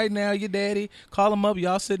mama right now, your daddy, call them up,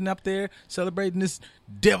 y'all sitting up there celebrating this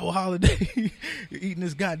devil holiday, eating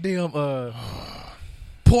this goddamn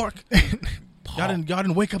pork. Y'all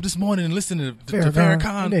didn't wake up this morning and listen to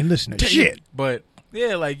Farrakhan. They didn't listen to shit. But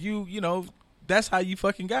yeah, like that's how you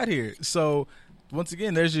fucking got here. So once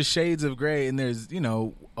again, there's just shades of gray, and there's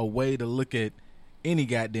a way to look at any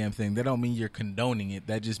goddamn thing. That don't mean you're condoning it.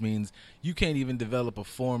 That just means you can't even develop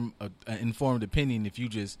an informed opinion if you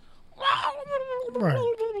just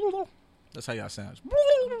Right. That's how y'all sound.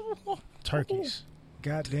 Turkeys.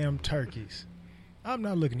 Goddamn turkeys. I'm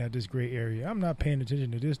not looking at this gray area. I'm not paying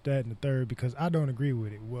attention to this, that, and the third because I don't agree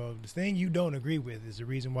with it. Well, the thing you don't agree with is the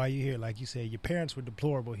reason why you're here. Like you said, your parents were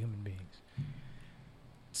deplorable human beings.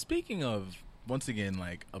 Speaking of, once again,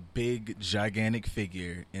 like a big, gigantic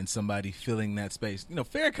figure and somebody filling that space. You know,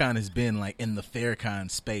 Farrakhan has been like in the Farrakhan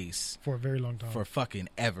space For a very long time. for fucking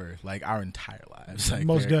ever, like our entire lives. Like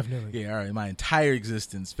Most definitely. Yeah, all right. My entire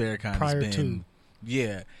existence, Farrakhan Prior has been. to.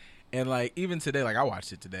 Yeah, and like even today, like I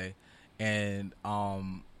watched it today, and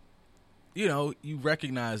you know, you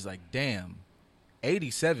recognize like, damn,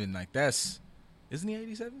 87, like isn't he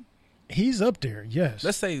 87? He's up there, yes.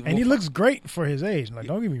 Let's say, and he looks great for his age. Like,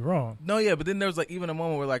 don't get me wrong. No, yeah, but then there was like even a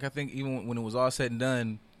moment where like I think even when it was all said and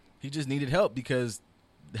done, he just needed help because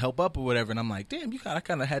help up or whatever, and I'm like, damn, I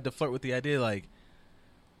kind of had to flirt with the idea like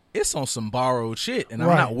it's on some borrowed shit, and I'm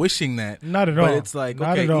Right. not wishing that. Not at but all. it's like,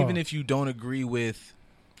 Not okay, at all. even if you don't agree with,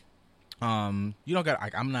 you don't got.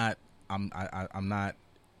 Like, I'm not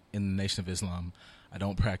in the Nation of Islam. I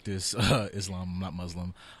don't practice Islam. I'm not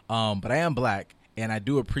Muslim, but I am black, and I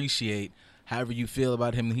do appreciate however you feel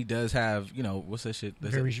about him. He does have, you know, what's that shit?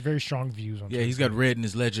 Very, very strong views on Yeah, he's got red in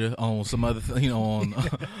his ledger on some other, you know, on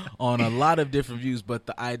on a lot of different views. But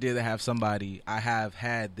the idea to have somebody, I have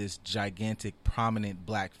had this gigantic, prominent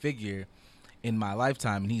black figure in my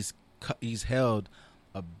lifetime, and he's held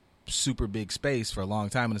a super big space for a long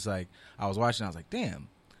time. And it's like I was watching, I was like, damn,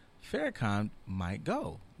 Farrakhan might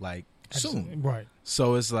go like soon, Right.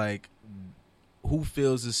 So it's like, who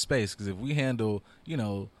fills this space? Because if we handle, you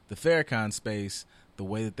know, the Farrakhan space the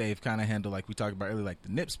way that they've kind of handled, like we talked about earlier, like the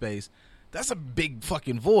Nip space, that's a big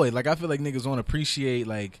fucking void. Like I feel like niggas won't appreciate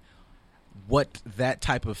like what that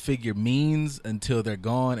type of figure means until they're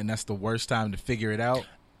gone, and that's the worst time to figure it out.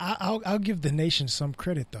 I'll give the nation some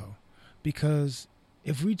credit though, because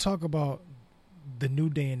if we talk about the new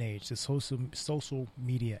day and age, the social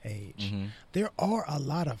media age, there are a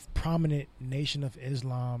lot of prominent Nation of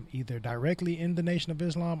Islam, either directly in the Nation of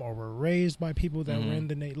Islam or were raised by people that were in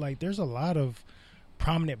the like. There's a lot of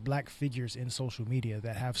prominent black figures in social media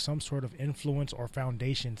that have some sort of influence or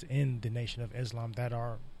foundations in the Nation of Islam that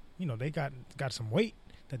are, you know, they got some weight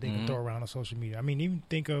that they can throw around on social media. I mean, even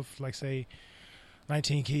think of like say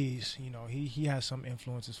 19 Keys, you know, he has some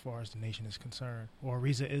influence as far as the nation is concerned, or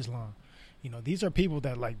Reza Islam. You know, these are people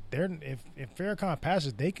that like if Farrakhan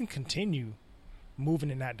passes, they can continue moving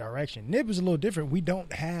in that direction. Nip is a little different. We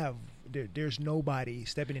don't have there's nobody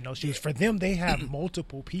stepping in those shoes. For them, they have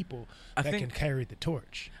multiple people that can carry the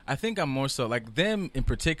torch. I think I'm more so like them in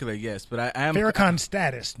particular, yes, but I am Farrakhan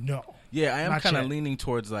status, no. Yeah, I am Not kind of yet. leaning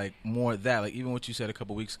towards like more of that. Like even what you said a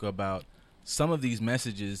couple weeks ago about some of these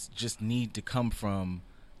messages just need to come from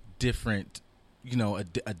different, you know,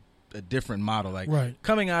 a different model. Like Right.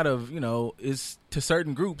 coming out of, you know, is to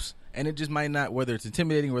certain groups, and it just might not, whether it's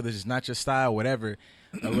intimidating, whether it's not your style, whatever,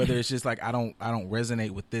 whether it's just like I don't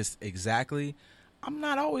resonate with this exactly. I'm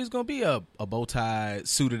not always gonna be a bow tie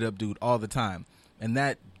suited up dude all the time, and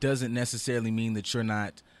that doesn't necessarily mean that you're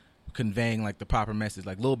not conveying like the proper message.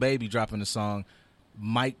 Like Lil Baby dropping a song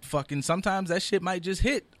might fucking, sometimes that shit might just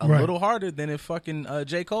hit a Right. little harder than if fucking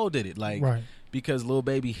J. Cole did it. Like Right. because Lil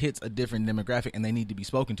Baby hits a different demographic and they need to be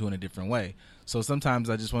spoken to in a different way. So sometimes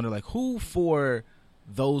I just wonder like who, for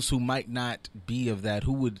those who might not be of that,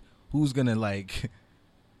 who's gonna like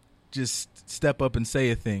just step up and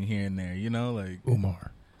say a thing here and there, you know? Like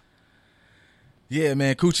Umar. yeah,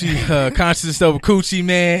 man, Coochie, consciousness over Coochie,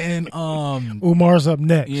 man. Umar's up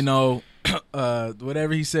next. You know,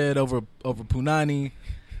 whatever he said over Punani.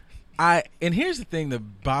 And here's the thing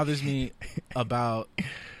that bothers me about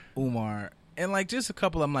Umar, and like just a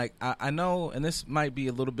couple. I'm like, I know, and this might be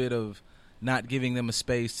a little bit of not giving them a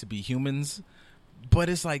space to be humans, but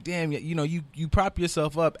it's like, damn, you know, you prop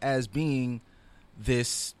yourself up as being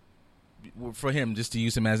this. For him, just to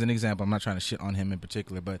use him as an example, I'm not trying to shit on him in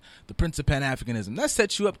particular, but the Prince of Pan-Africanism, that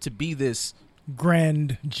sets you up to be this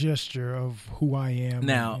grand gesture of who I am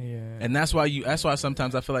now, yeah. and that's why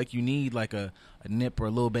sometimes I feel like you need like a Nip or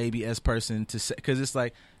a Lil Baby S person to say, because it's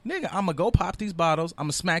like, nigga, I'm gonna go pop these bottles, I'm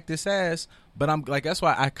gonna smack this ass, but I'm like, that's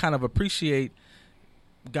why I kind of appreciate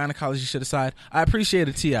gynecology shit aside, I appreciate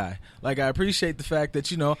a T.I. Like I appreciate the fact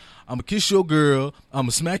that, you know, I'm gonna kiss your girl, I'm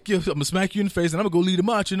gonna smack you in the face, and I'm gonna go lead a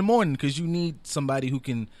march in the morning, because you need somebody who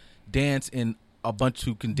can dance in a bunch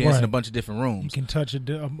in a bunch of different rooms. You can touch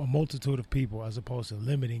a multitude of people as opposed to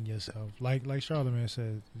limiting yourself. Like Charlamagne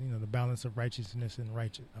said, you know, the balance of ratchetness and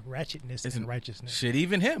righteousness. Shit,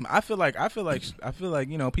 even him. I feel like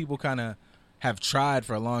you know, people kind of have tried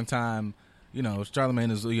for a long time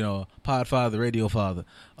Charlemagne is, pod father, radio father.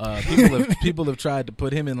 People have tried to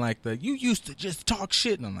put him in like you used to just talk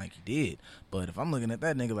shit, and I'm like, he did. But if I'm looking at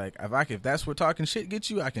that nigga, like if that's where talking shit gets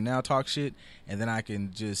you, I can now talk shit, and then I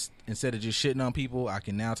can just, instead of just shitting on people, I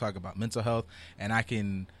can now talk about mental health, and I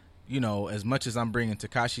can, as much as I'm bringing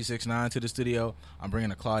Tekashi 6ix9ine to the studio, I'm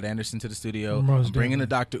bringing a Claude Anderson to the studio, I'm bringing a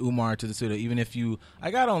Dr. Umar to the studio. Even if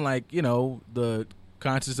I got on like, the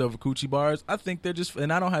conscious of coochie bars, I think they're just,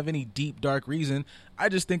 and I don't have any deep dark reason, I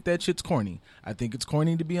just think that shit's corny. I think it's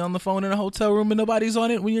corny to be on the phone in a hotel room and nobody's on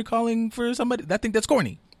it when you're calling for somebody. I think that's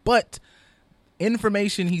corny, but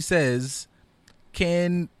information he says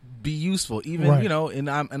can be useful, even right. And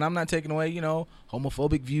I'm not taking away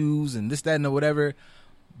homophobic views and this, that, and whatever,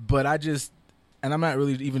 but and I'm not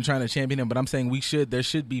really even trying to champion him, but I'm saying there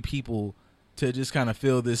should be people to just kind of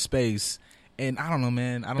fill this space. And I don't know,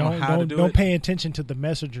 man. I don't know how to do it. Don't pay attention to the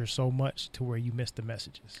messenger so much to where you miss the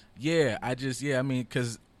messages. Yeah, I mean,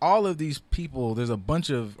 because all of these people, there's a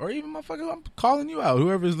bunch of, or even motherfuckers, I'm calling you out.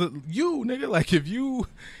 Whoever's you, nigga. Like if you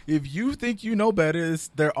think you know better,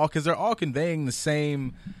 they're all conveying the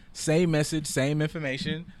same message, same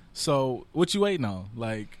information. So what you waiting on?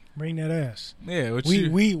 Like, bring that ass. Yeah,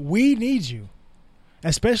 we need you,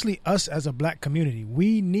 especially us as a black community.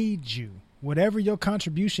 We need you. Whatever your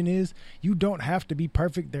contribution is, you don't have to be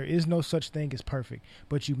perfect. There is no such thing as perfect,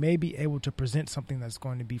 but you may be able to present something that's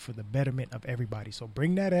going to be for the betterment of everybody. So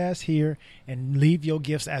bring that ass here and leave your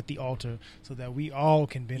gifts at the altar so that we all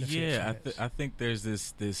can benefit. Yeah, I think there's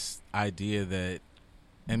this idea that,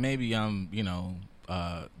 and maybe I'm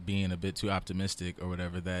being a bit too optimistic or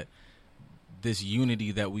whatever, that this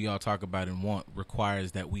unity that we all talk about and want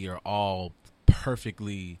requires that we are all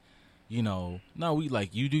perfectly. No, we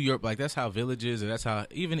like, you do your, like, that's how villages, or that's how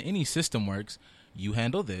even any system works. You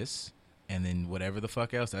handle this, and then whatever the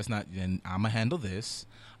fuck else, then I'm gonna handle this.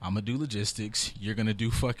 I'm gonna do logistics. You're gonna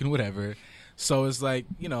do fucking whatever. So it's like,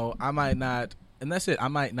 I might not, and that's it. I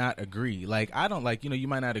might not agree. Like, I don't like, you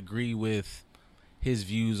might not agree with his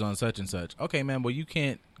views on such and such. Okay, man, well, you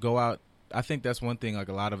can't go out. I think that's one thing, like,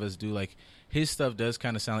 a lot of us do. Like, his stuff does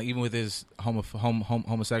kind of sound like, even with his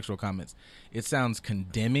homosexual comments, it sounds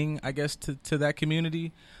condemning, I guess, to that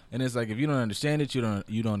community. And it's like, if you don't understand it, you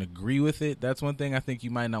don't agree with it. That's one thing I think you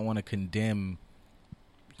might not want to condemn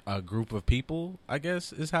a group of people, I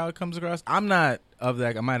guess, is how it comes across. I'm not of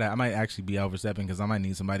that. I might actually be overstepping, because I might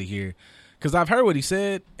need somebody here, because I've heard what he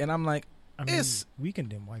said, and I'm like, we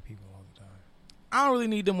condemn white people all the time. I don't really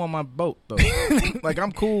need them on my boat though. Like,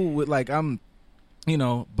 I'm cool with, like,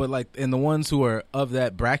 but like, and the ones who are of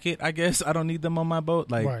that bracket, I guess I don't need them on my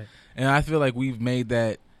boat. Like, right. And I feel like we've made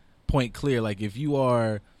that point clear. Like, if you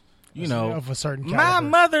are, of a certain caliber. My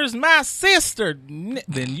mother's my sister,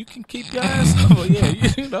 then you can keep your ass over.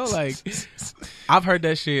 Yeah, like, I've heard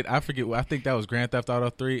that shit. I forget. I think that was Grand Theft Auto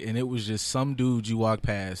 3, and it was just some dude you walk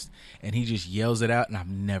past, and he just yells it out, and I've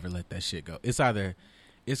never let that shit go. It's got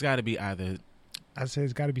to be either. I'd say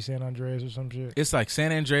it's got to be San Andreas or some shit. It's like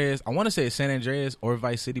San Andreas. I want to say it's San Andreas or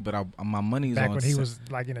Vice City, but my money's back on. Back when he was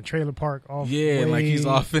like in a trailer park off. Yeah, like he's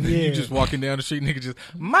off, and you just walking down the street, nigga, just,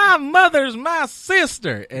 my mother's my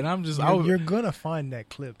sister, and I'm just. You're gonna find that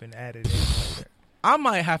clip and add it in later. I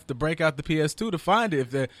might have to break out the PS2 to find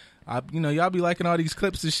it. If y'all be liking all these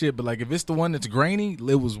clips and shit, but like, if it's the one that's grainy,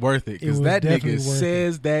 it was worth it, because that nigga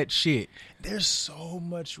says that shit. There's so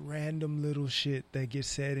much random little shit that gets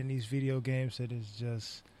said in these video games that is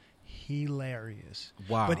just hilarious.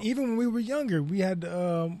 Wow. But even when we were younger, we had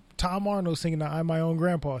Tom Arnold singing the "I'm My Own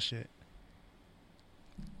Grandpa" shit.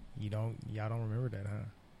 Y'all don't remember that, huh?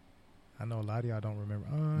 I know a lot of y'all don't remember.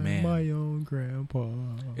 I'm my own grandpa.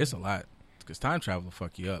 It's a lot. Because time travel will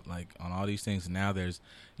fuck you up, like, on all these things. And now there's,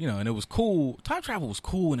 and it was cool. Time travel was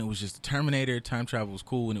cool, and it was just the Terminator. Time travel was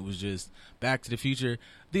cool, and it was just Back to the Future.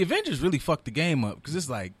 The Avengers really fucked the game up, because it's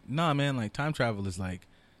like, nah, man, like, time travel is, like,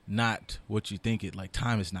 not what you think it. Like,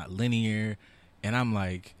 time is not linear. And I'm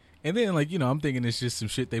like, and then, like, I'm thinking it's just some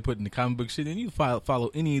shit they put in the comic book shit. And you follow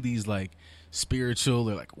any of these, like, spiritual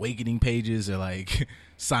or, like, awakening pages or, like,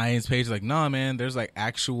 science pages, like, nah, man, there's, like,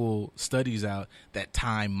 actual studies out that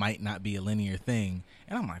time might not be a linear thing.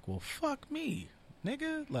 And I'm like, well, fuck me,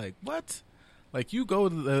 nigga. Like, what? Like, you go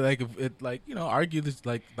to like, if it, like, argue this,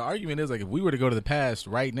 like, the argument is, like, if we were to go to the past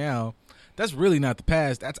right now, that's really not the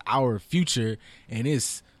past, that's our future. And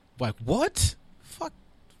it's like, what? Fuck.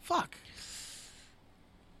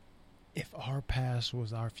 If our past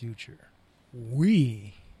was our future,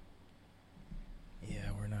 we're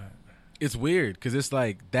not. It's weird, because it's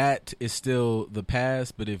like, that is still the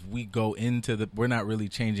past, but if we go into we're not really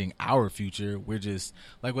changing our future. We're just,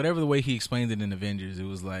 like, whatever the way he explained it in Avengers, it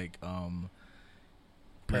was like,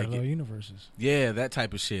 Parallel universes. Yeah, that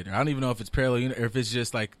type of shit. I don't even know if it's parallel or if it's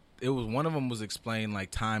just like it was. One of them was explained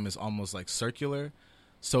like time is almost like circular,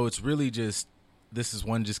 so it's really just this is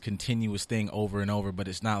one just continuous thing over and over, but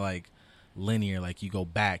it's not like linear. Like you go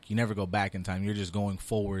back, you never go back in time. You're just going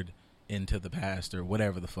forward into the past or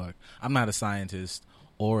whatever the fuck. I'm not a scientist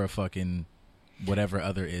or a fucking whatever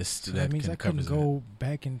other ist. So that means I couldn't go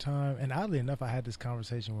back in time. And oddly enough, I had this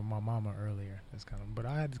conversation with my mama earlier. That's kind of, but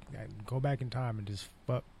I'd go back in time and just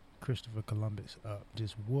fuck Christopher Columbus up,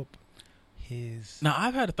 just whoop his. Now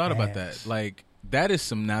I've had a thought about that. Like that is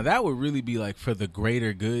some. Now that would really be like for the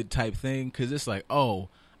greater good type thing, because it's like, oh,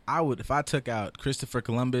 I would if I took out Christopher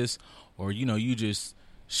Columbus, or you just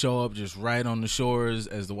show up just right on the shores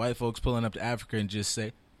as the white folks pulling up to Africa and just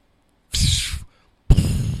say,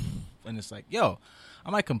 and it's like, yo,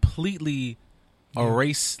 I might completely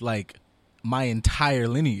erase like my entire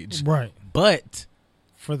lineage, right? But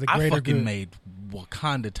for the greater I fucking good. made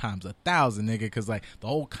Wakanda times 1,000, nigga, because like the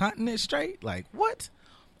whole continent straight, like what?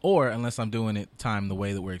 Or unless I'm doing it time the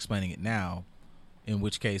way that we're explaining it now, in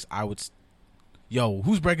which case I would,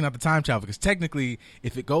 who's breaking up the time travel? Because technically,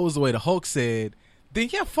 if it goes the way the Hulk said, then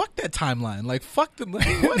yeah, fuck that timeline. Like fuck them. Like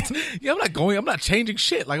what? Yeah, I'm not changing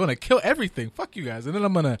shit. Like I'm gonna kill everything. Fuck you guys. And then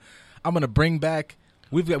I'm gonna bring back.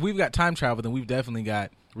 We've got time travel. Then we've definitely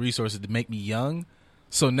got resources to make me young.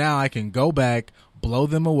 So now I can go back, blow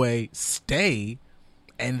them away, stay,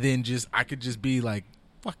 and then I could just be like,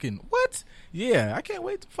 fucking what? Yeah, I can't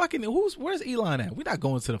wait to fucking where's Elon at? We're not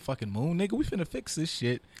going to the fucking moon, nigga. We finna fix this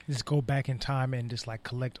shit. Just go back in time and just like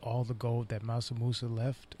collect all the gold that Mansa Musa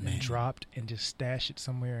left and dropped and just stash it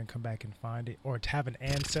somewhere and come back and find it. Or to have an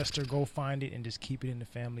ancestor go find it and just keep it in the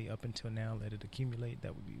family up until now, let it accumulate.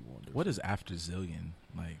 That would be wonderful. What is after zillion?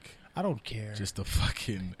 Like I don't care. Just a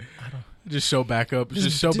fucking just show back up.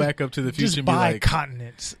 Just back up to the future just and be buy like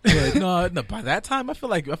continents. Yeah, no, by that time I feel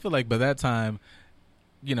like by that time,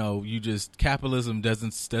 you just capitalism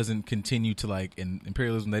doesn't continue to like in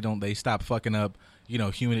imperialism they stop fucking up,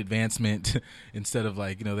 human advancement instead of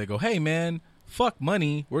like, they go, hey man, fuck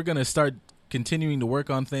money. We're going to start continuing to work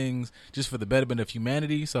on things just for the betterment of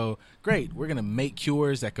humanity. So great. We're going to make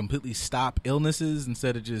cures that completely stop illnesses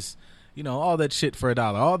instead of just, all that shit for $1,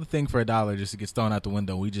 all the thing for $1 just gets thrown out the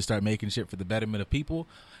window. We just start making shit for the betterment of people.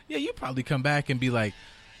 Yeah. You probably come back and be like,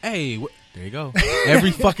 hey, there you go.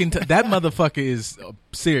 Every fucking that motherfucker is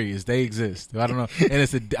serious. They exist. I don't know,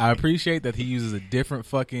 and I appreciate that he uses a different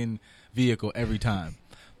fucking vehicle every time.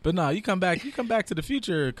 But no, you come back to the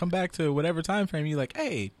future, come back to whatever time frame. You're like,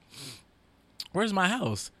 hey, where's my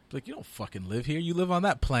house? Like, you don't fucking live here. You live on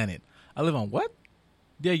that planet. I live on what?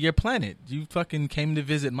 Yeah, your planet. You fucking came to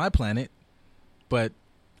visit my planet, but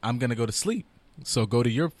I'm gonna go to sleep. So go to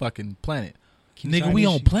your fucking planet. Nigga, we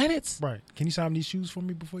on planets? Right. Can you sign these shoes for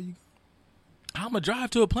me before you go? I'm gonna drive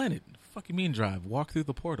to a planet. Fuck you mean drive? Walk through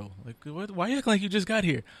the portal. Like, what? Why you acting like you just got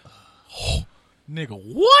here? Nigga,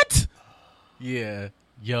 what? Yeah.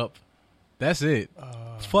 Yup. That's it.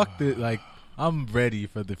 Fuck the, like, I'm ready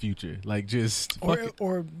for the future. Like, just fuck it.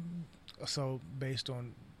 Or, so based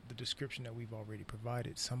on the description that we've already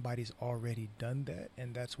provided, somebody's already done that,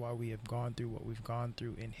 and that's why we have gone through what we've gone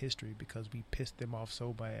through in history, because we pissed them off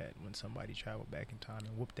so bad when somebody traveled back in time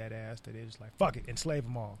and whooped that ass that it was like, fuck it, enslave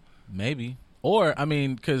them all. Maybe. Or, I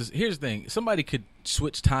mean, because here's the thing. Somebody could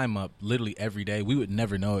switch time up literally every day. We would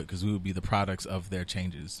never know it because we would be the products of their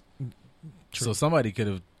changes. True. So somebody could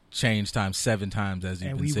have changed time 7 times as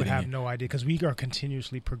you've been sitting. And we would have no idea because we are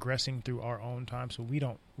continuously progressing through our own time. So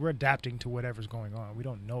we're adapting to whatever's going on. We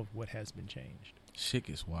don't know what has been changed. Shit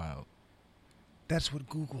is wild. That's what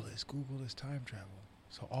Google is. Google is time travel.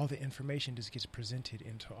 So all the information just gets presented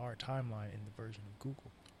into our timeline in the version of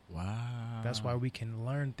Google. Wow. That's why we can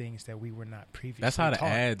learn things that we were not previously That's how the taught.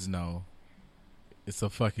 ads know. It's a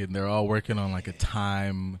fucking, they're all working on like a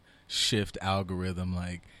time shift algorithm.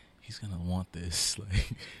 Like, he's going to want this.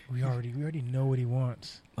 Like, we already know what he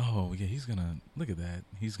wants. Oh yeah, he's gonna look at that.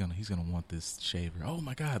 He's gonna want this shaver. Oh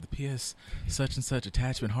my god, the PS such and such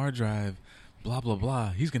attachment hard drive, blah blah blah.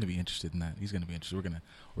 He's gonna be interested in that. He's gonna be interested.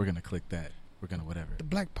 We're gonna click that. We're gonna whatever. The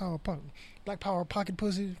Black Power pocket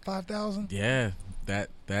pussy 5,000. Yeah,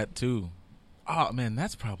 that too. Oh man,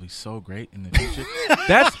 that's probably so great in the future.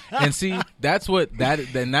 That's what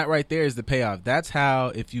that right there is the payoff. That's how,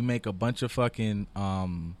 if you make a bunch of fucking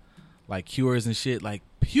like cures and shit, like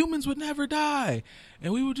humans would never die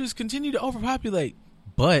and we would just continue to overpopulate,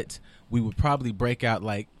 but we would probably break out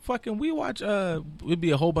like fucking, we watch it'd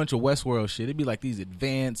be a whole bunch of Westworld shit. It'd be like these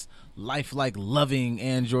advanced lifelike loving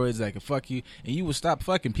androids that could fuck you, and you would stop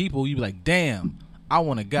fucking people. You'd be like, damn, I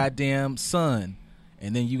want a goddamn son.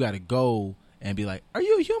 And then you gotta go and be like, are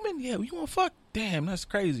you a human? Yeah, you want to fuck? damn, that's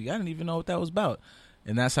crazy. I didn't even know what that was about.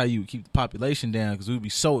 And that's how you keep the population down, because we would be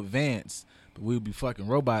so advanced, but we would be fucking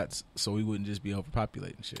robots, so we wouldn't just be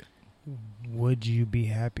overpopulating shit. Would you be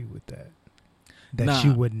happy with that? That Nah.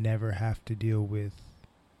 you would never have to deal with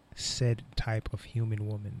said type of human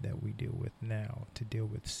woman that we deal with now, to deal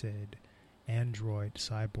with said android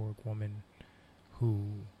cyborg woman who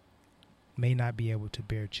may not be able to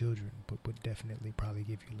bear children, but would definitely probably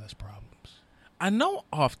give you less problems. I know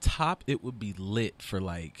off top it would be lit for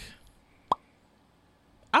like,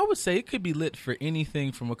 I would say it could be lit for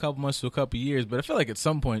anything from a couple months to a couple years, but I feel like at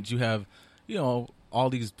some point you have, you know, all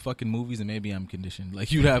these fucking movies, and maybe I'm conditioned.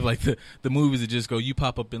 Like you'd have like the movies that just go, you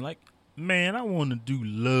pop up and like, man, I want to do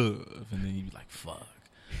love, and then you be like, fuck,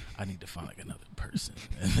 I need to find like another person,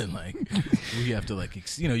 and then like we have to like,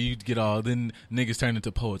 you know, you get all, then niggas turn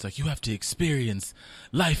into poets, like you have to experience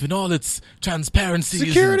life in all its transparency.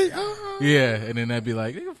 Security. Yeah, and then that'd be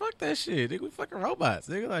like, nigga, fuck that shit. Nigga, we fucking robots.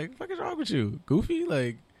 Nigga, like, fuck is wrong with you? Goofy?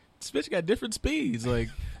 Like, this bitch got different speeds. Like,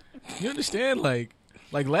 you understand? Like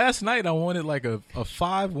last night I wanted like a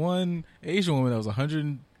 5'1" Asian woman that was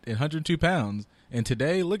 102 pounds. And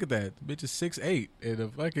today, look at that. The bitch is 6'8" and a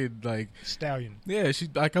fucking like Stallion. Yeah, she's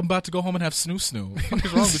like, I'm about to go home and have snoo. What the fuck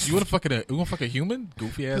is wrong with you? You want to fuck a human?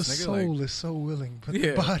 Goofy ass The nigga. soul Like, is so willing, but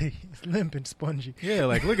Yeah. the body is limp and spongy. yeah,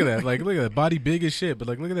 like look at that. Like look at that. Body big as shit, but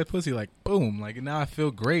like look at that pussy. Like boom. Like now I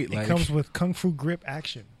feel great. It Like comes with kung fu grip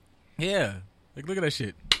action. yeah. Like look at that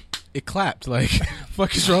shit. It clapped. Like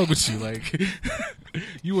fuck is wrong with you? Like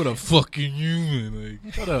you want a fucking human?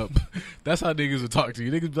 Like shut up. That's how niggas would talk to you.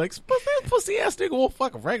 Niggas be like, pussy ass nigga won't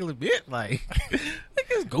fuck a regular bitch. Like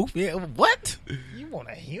niggas goofy. What? You want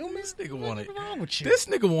a human? This nigga want What's it. wrong with you? This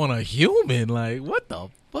nigga want a human. Like what the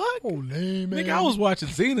fuck? Oh, lame, man. Nigga, I was watching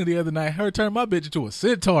Xena the other night. Her turn my bitch into a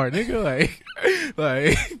centaur, nigga.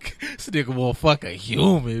 Like this nigga won't fuck a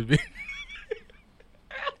human. Bitch.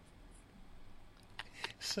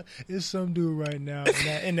 There's some dude right now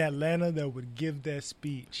in Atlanta that would give that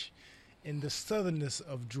speech in the southernness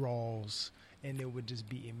of draws, and it would just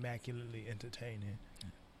be immaculately entertaining.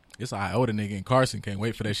 It's an iota nigga in Carson. Can't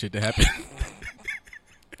wait for that shit to happen.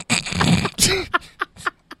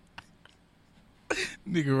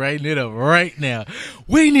 Nigga writing it up right now.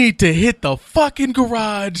 We need to hit the fucking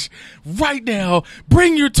garage right now.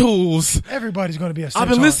 Bring your tools. Everybody's going to be a I've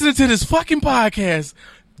centaur. been listening to this fucking podcast.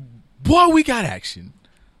 Boy, we got action.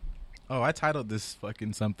 Oh, I titled this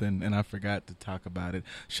fucking something and I forgot to talk about it.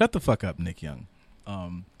 Shut the fuck up, Nick Young.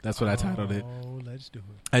 That's what I titled it. Oh, let's do it.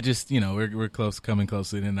 I just, we're coming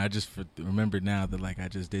closer, and I just remembered now that like I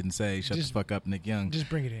just didn't say shut the fuck up, Nick Young. Just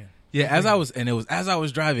bring it in. Yeah, as I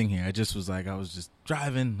was driving here, I just was like, I was just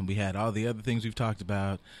driving, and we had all the other things we've talked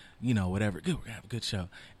about, whatever. Good, we're gonna have a good show.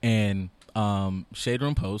 And Shade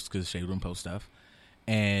Room Post, because Shade Room Post stuff,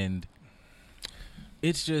 and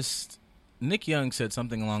it's just Nick Young said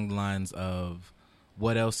something along the lines of,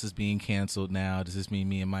 "What else is being canceled now? Does this mean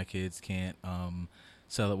me and my kids can't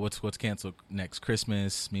sell it? What's canceled next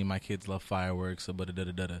Christmas? Me and my kids love fireworks." So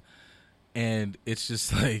da-da-da-da-da. And it's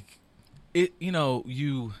just like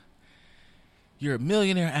you're a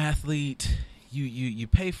millionaire athlete. You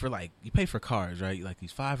pay for cars, right? Like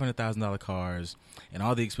these $500,000 cars and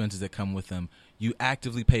all the expenses that come with them. You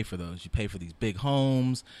actively pay for those. You pay for these big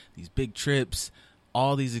homes, these big trips,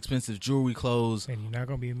 all these expensive jewelry, clothes. And you're not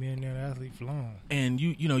gonna be a millionaire athlete for long. And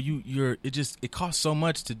it costs so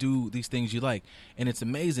much to do these things you like. And it's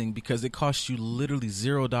amazing because it costs you literally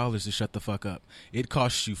 $0 to shut the fuck up. It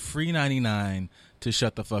costs you free 99 to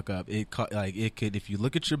shut the fuck up. It could, if you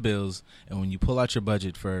look at your bills and when you pull out your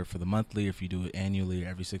budget for the monthly, if you do it annually or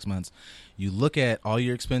every 6 months, you look at all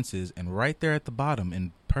your expenses, and right there at the bottom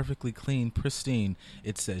in perfectly clean, pristine,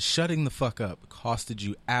 it says shutting the fuck up costed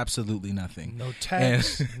you absolutely nothing. No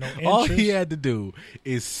tax, And no interest. all he had to do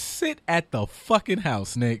is sit at the fucking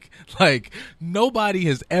house, Nick. Like nobody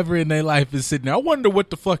has ever in their life been sitting there. I wonder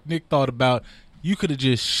what the fuck Nick thought about. You could have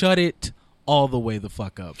just shut it all the way the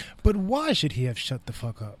fuck up. But why should he have shut the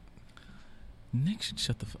fuck up? Nick should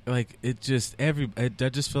shut the fuck. Like I just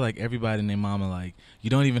feel like everybody and their mama, like, you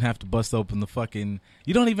don't even have to bust open the fucking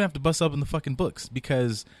books,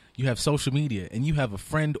 because you have social media and you have a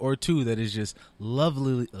friend or two that is just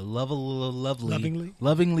lovingly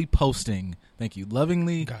posting. Thank you.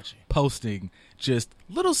 Lovingly Gotcha. posting just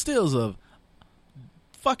little stills of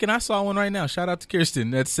fucking. I saw one right now. Shout out to Kirsten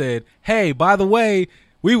that said, "Hey, by the way,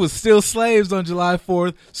 we was still slaves on July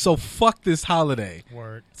 4th, so fuck this holiday.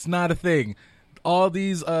 Word. It's not a thing. All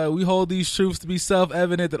these, we hold these truths to be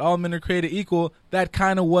self-evident that all men are created equal." That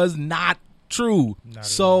kind of was not true. Not at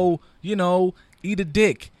So, eat a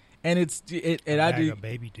dick. And Bag of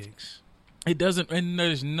baby dicks. It doesn't, and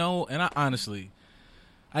there's no, and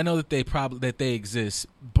I know that they exist,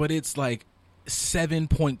 but it's like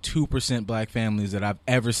 7.2% black families that I've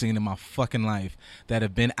ever seen in my fucking life that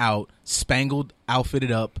have been out, spangled,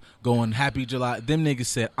 outfitted up, going Happy July. Them niggas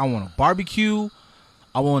said, I want a barbecue.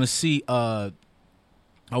 I want to see, you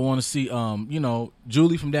know,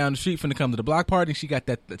 Julie from down the street finna come to the block party. She got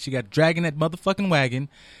dragging that motherfucking wagon.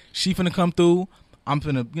 She finna come through. I'm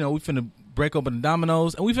finna, you know, we finna break open the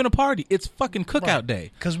dominoes and we finna party. It's fucking cookout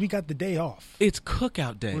day. Because we got the day off. It's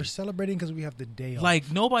cookout day. We're celebrating because we have the day off.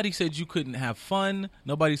 Like, nobody said you couldn't have fun.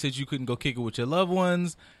 Nobody said you couldn't go kick it with your loved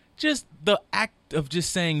ones. Just the act of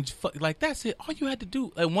just saying, like, that's it. All you had to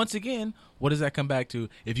do. And once again, what does that come back to?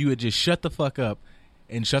 If you had just shut the fuck up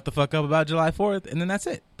and shut the fuck up about July 4th, and then that's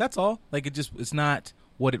it. That's all. Like, it's not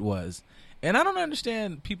what it was. And I don't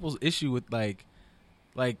understand people's issue with, like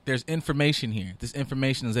there's information here. This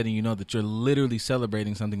information is letting you know that you're literally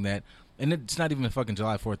celebrating something that, and it's not even a fucking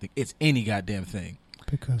July 4th thing. It's any goddamn thing.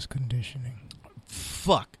 Because conditioning.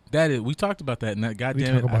 Fuck. That is, we talked about that, and that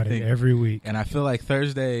goddamn we talk about it every week. And I feel like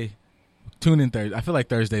Thursday, tune in Thursday. I feel like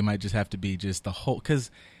Thursday might just have to be just the whole,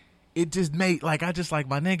 because it just made, like, I just like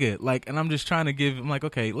my nigga. Like, and I'm just trying to I'm like,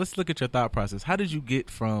 okay, let's look at your thought process. How did you get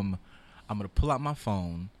from, I'm going to pull out my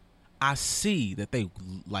phone, I see that they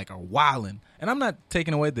like are wilding, and I'm not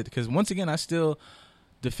taking away that, because once again I still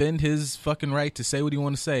defend his fucking right to say what he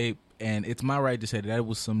want to say, and it's my right to say that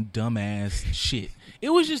was some dumbass shit. It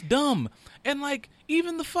was just dumb, and like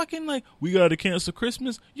even the fucking like we gotta cancel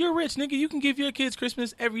Christmas. You're rich, nigga. You can give your kids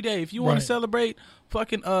Christmas every day if you want to celebrate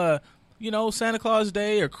fucking you know, Santa Claus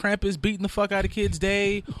Day or Krampus beating the fuck out of kids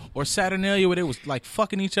Day or Saturnalia where they was like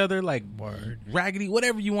fucking each other, like raggedy,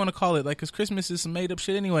 whatever you want to call it. Like, because Christmas is some made up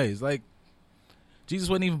shit anyways. Like, Jesus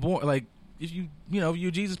wasn't even born. Like, if you're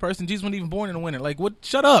a Jesus person, Jesus wasn't even born in the winter. Like, what?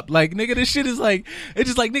 Shut up. Like, nigga, this shit is like, it's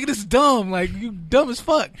just like, nigga, this is dumb. Like, you dumb as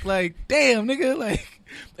fuck. Like, damn, nigga. Like,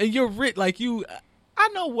 and you're rich. Like, I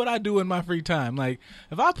know what I do in my free time. Like,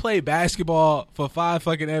 if I play basketball for 5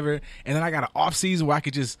 fucking ever and then I got an off season where I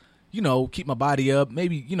could just, you know, keep my body up,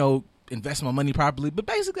 maybe, you know, invest my money properly. But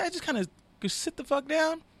basically, I just kind of could sit the fuck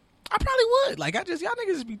down. I probably would. Like, y'all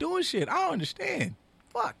niggas just be doing shit. I don't understand.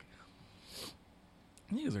 Fuck.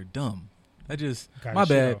 Niggas are dumb. My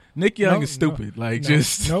bad. Nick Young is stupid. That's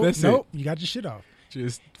it. You got your shit off.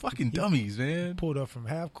 Just fucking dummies, man. Pulled up from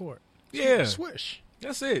half court. Yeah. Swish.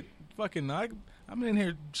 That's it. Fucking, I'm in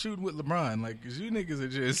here shooting with LeBron. Like, because you niggas are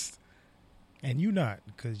just. And you not,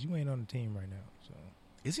 because you ain't on the team right now. So.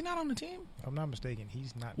 Is he not on the team? If I'm not mistaken,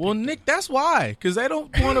 he's not. Well, Nick, that's why. Because they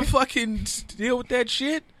don't want to fucking deal with that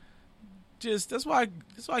shit. That's why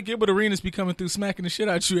Gilbert Arenas be coming through smacking the shit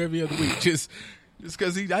out you every other week. Just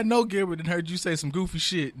because I know Gilbert and heard you say some goofy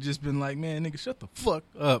shit and just been like, man, nigga, shut the fuck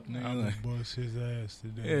up. Nigga. I'm like, gonna bust his ass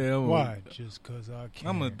today. Yeah, why? Just because I can.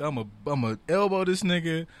 I'm a elbow this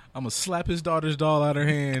nigga. I'm gonna slap his daughter's doll out her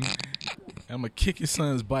hand. I'm gonna kick his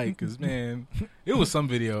son's bike because, man, it was some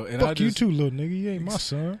video. And fuck you too, little nigga. You ain't my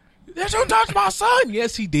son. Don't touch my son.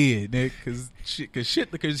 Yes, he did, Nick.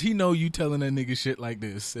 Because he know you telling that nigga shit like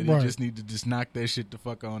this, and he just need to just knock that shit the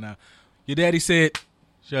fuck on out. Your daddy said,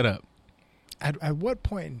 "Shut up." At what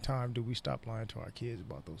point in time do we stop lying to our kids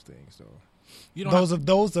about those things, though?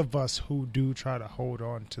 Those of us who do try to hold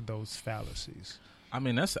on to those fallacies. I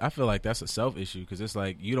mean, I feel like that's a self issue because it's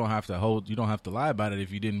like you don't have to lie about it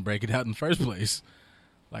if you didn't break it out in the first place.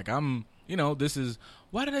 Like this is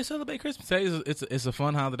why do they celebrate Christmas? Today it's a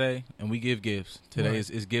fun holiday and we give gifts. Today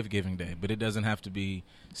is gift giving day, but it doesn't have to be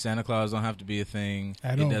Santa Claus. Don't have to be a thing.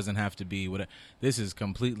 It doesn't have to be whatever. This is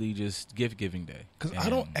completely just gift giving day. Because I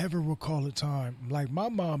don't ever recall a time like my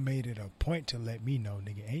mom made it a point to let me know,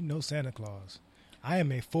 nigga, ain't no Santa Claus. I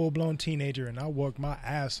am a full-blown teenager, and I worked my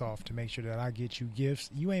ass off to make sure that I get you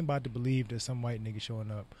gifts. You ain't about to believe that some white nigga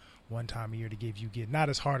showing up one time a year to give you gifts. Not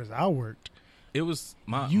as hard as I worked. It was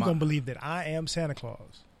gonna believe that I am Santa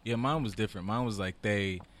Claus. Yeah, mine was different. Mine was like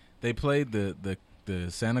they played the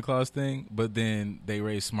Santa Claus thing, but then they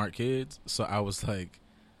raised smart kids. So I was like,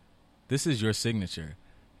 this is your signature.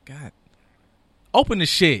 God, open the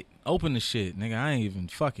shit, nigga. I ain't even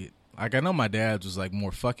fuck it. Like, I know my dad was like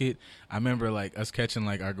more fuck it. I remember like us catching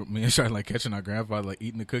like me and Charlotte like catching our grandfather like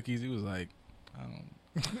eating the cookies. He was like, I don't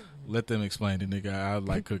let them explain it, nigga. I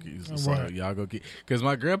like cookies, so y'all go get. Because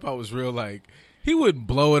my grandpa was real like he wouldn't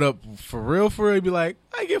blow it up for real. He'd be like,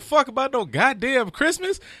 I ain't give a fuck about no goddamn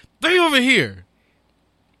Christmas. They over here.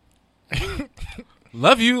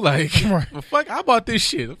 Love you, like well, fuck. I bought this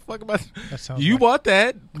shit. Fuck about you bought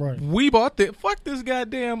that. Right. We bought that. Fuck this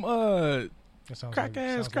goddamn crack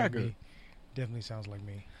ass cracker. Like definitely sounds like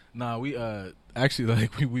me. Nah, we actually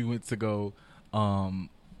like we went to go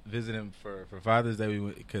visit him for Father's Day. We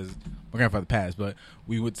went because my grandfather passed, but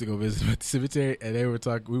we went to go visit him at the cemetery, and they were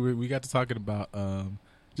talking. We got to talking about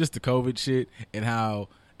just the COVID shit and how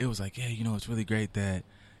it was like, yeah, you know, it's really great that,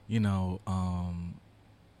 you know,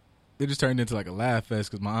 it just turned into like a laugh fest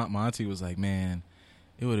because my auntie was like, man,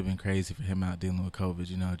 it would have been crazy for him out dealing with COVID,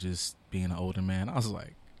 you know, just being an older man. I was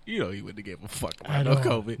like, you know, he wouldn't have gave a fuck about no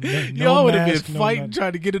COVID. Y'all would have been fighting,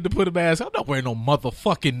 trying to get him to put a mask. I'm not wearing no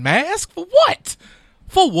motherfucking mask. For what?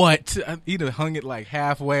 For what? He'd have hung it like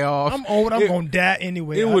halfway off. I'm old. I'm going to die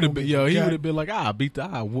anyway. It would have been, he would have been like, I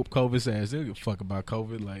whoop COVID's ass. They don't give a fuck about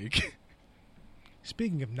COVID. Like,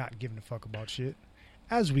 speaking of not giving a fuck about shit,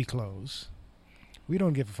 as we close, we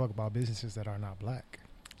don't give a fuck about businesses that are not black.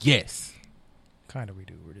 Yes. Kind of we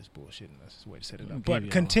do. We're just bullshitting. That's the way to set it up.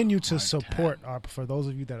 But continue to support for those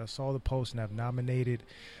of you that saw the post and have nominated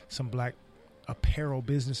some black apparel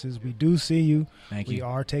businesses. We do see you. Thank you. We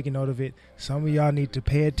are taking note of it. Some of y'all need to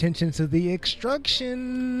pay attention to the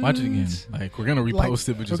instructions. Watch it again. Like, we're gonna repost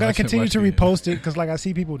it, but just we're gonna continue to repost it because, like, I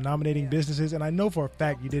see people nominating businesses, and I know for a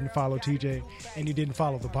fact you didn't follow TJ and you didn't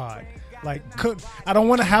follow the pod. Like, I don't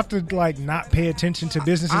want to have to like not pay attention to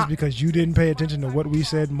businesses because you didn't pay attention to what we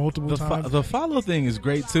said multiple times. The follow thing is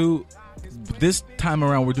great too. This time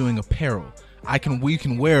around, we're doing apparel. We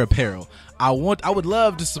can wear apparel. I would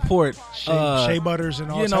love to support Shea Butters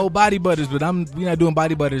and all, you know, body butters, but we're not doing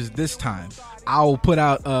body butters this time. I'll put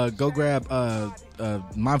out go grab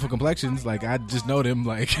Mindful Complexions. Like, I just know them.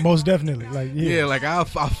 Like, most definitely. Like, yeah, like I'll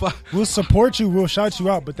we'll support you. We'll shout you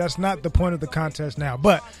out, but that's not the point of the contest now.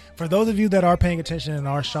 But for those of you that are paying attention and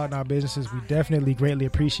are shouting out businesses, we definitely greatly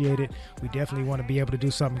appreciate it. We definitely want to be able to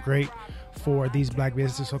do something great for these black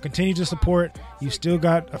businesses. So continue to support. You still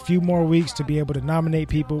got a few more weeks to be able to nominate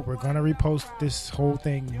people. We're going to repost this whole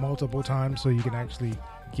thing multiple times so you can actually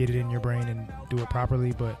get it in your brain and do it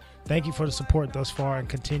properly. But thank you for the support thus far, and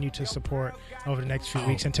continue to support over the next few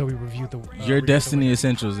weeks until we review the Your Destiny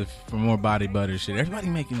Essentials for more body butter shit. Everybody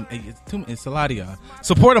making it's a lot of y'all.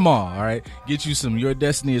 Support them all right? Get you some Your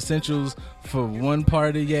Destiny Essentials for one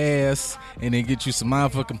part of your ass, and then get you some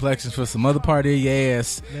Mindful Complexions for some other part of your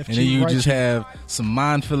ass, and then you just have some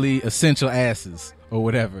mindfully essential asses or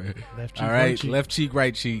whatever. Left cheek, all right, left cheek,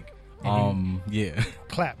 right cheek. Yeah.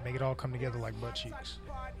 Clap, make it all come together like butt cheeks.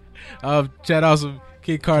 Chad Awesome,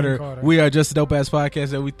 Kid Carter. We are Just a Dope Ass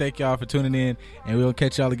Podcast, and we thank y'all for tuning in, and we'll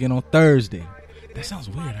catch y'all again on Thursday. That sounds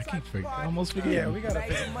weird. I keep almost forgetting. Yeah, we gotta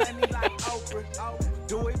money like Oprah.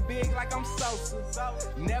 Do it big like I'm Sosa.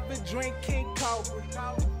 Never drink King Cobra.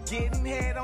 Getting head on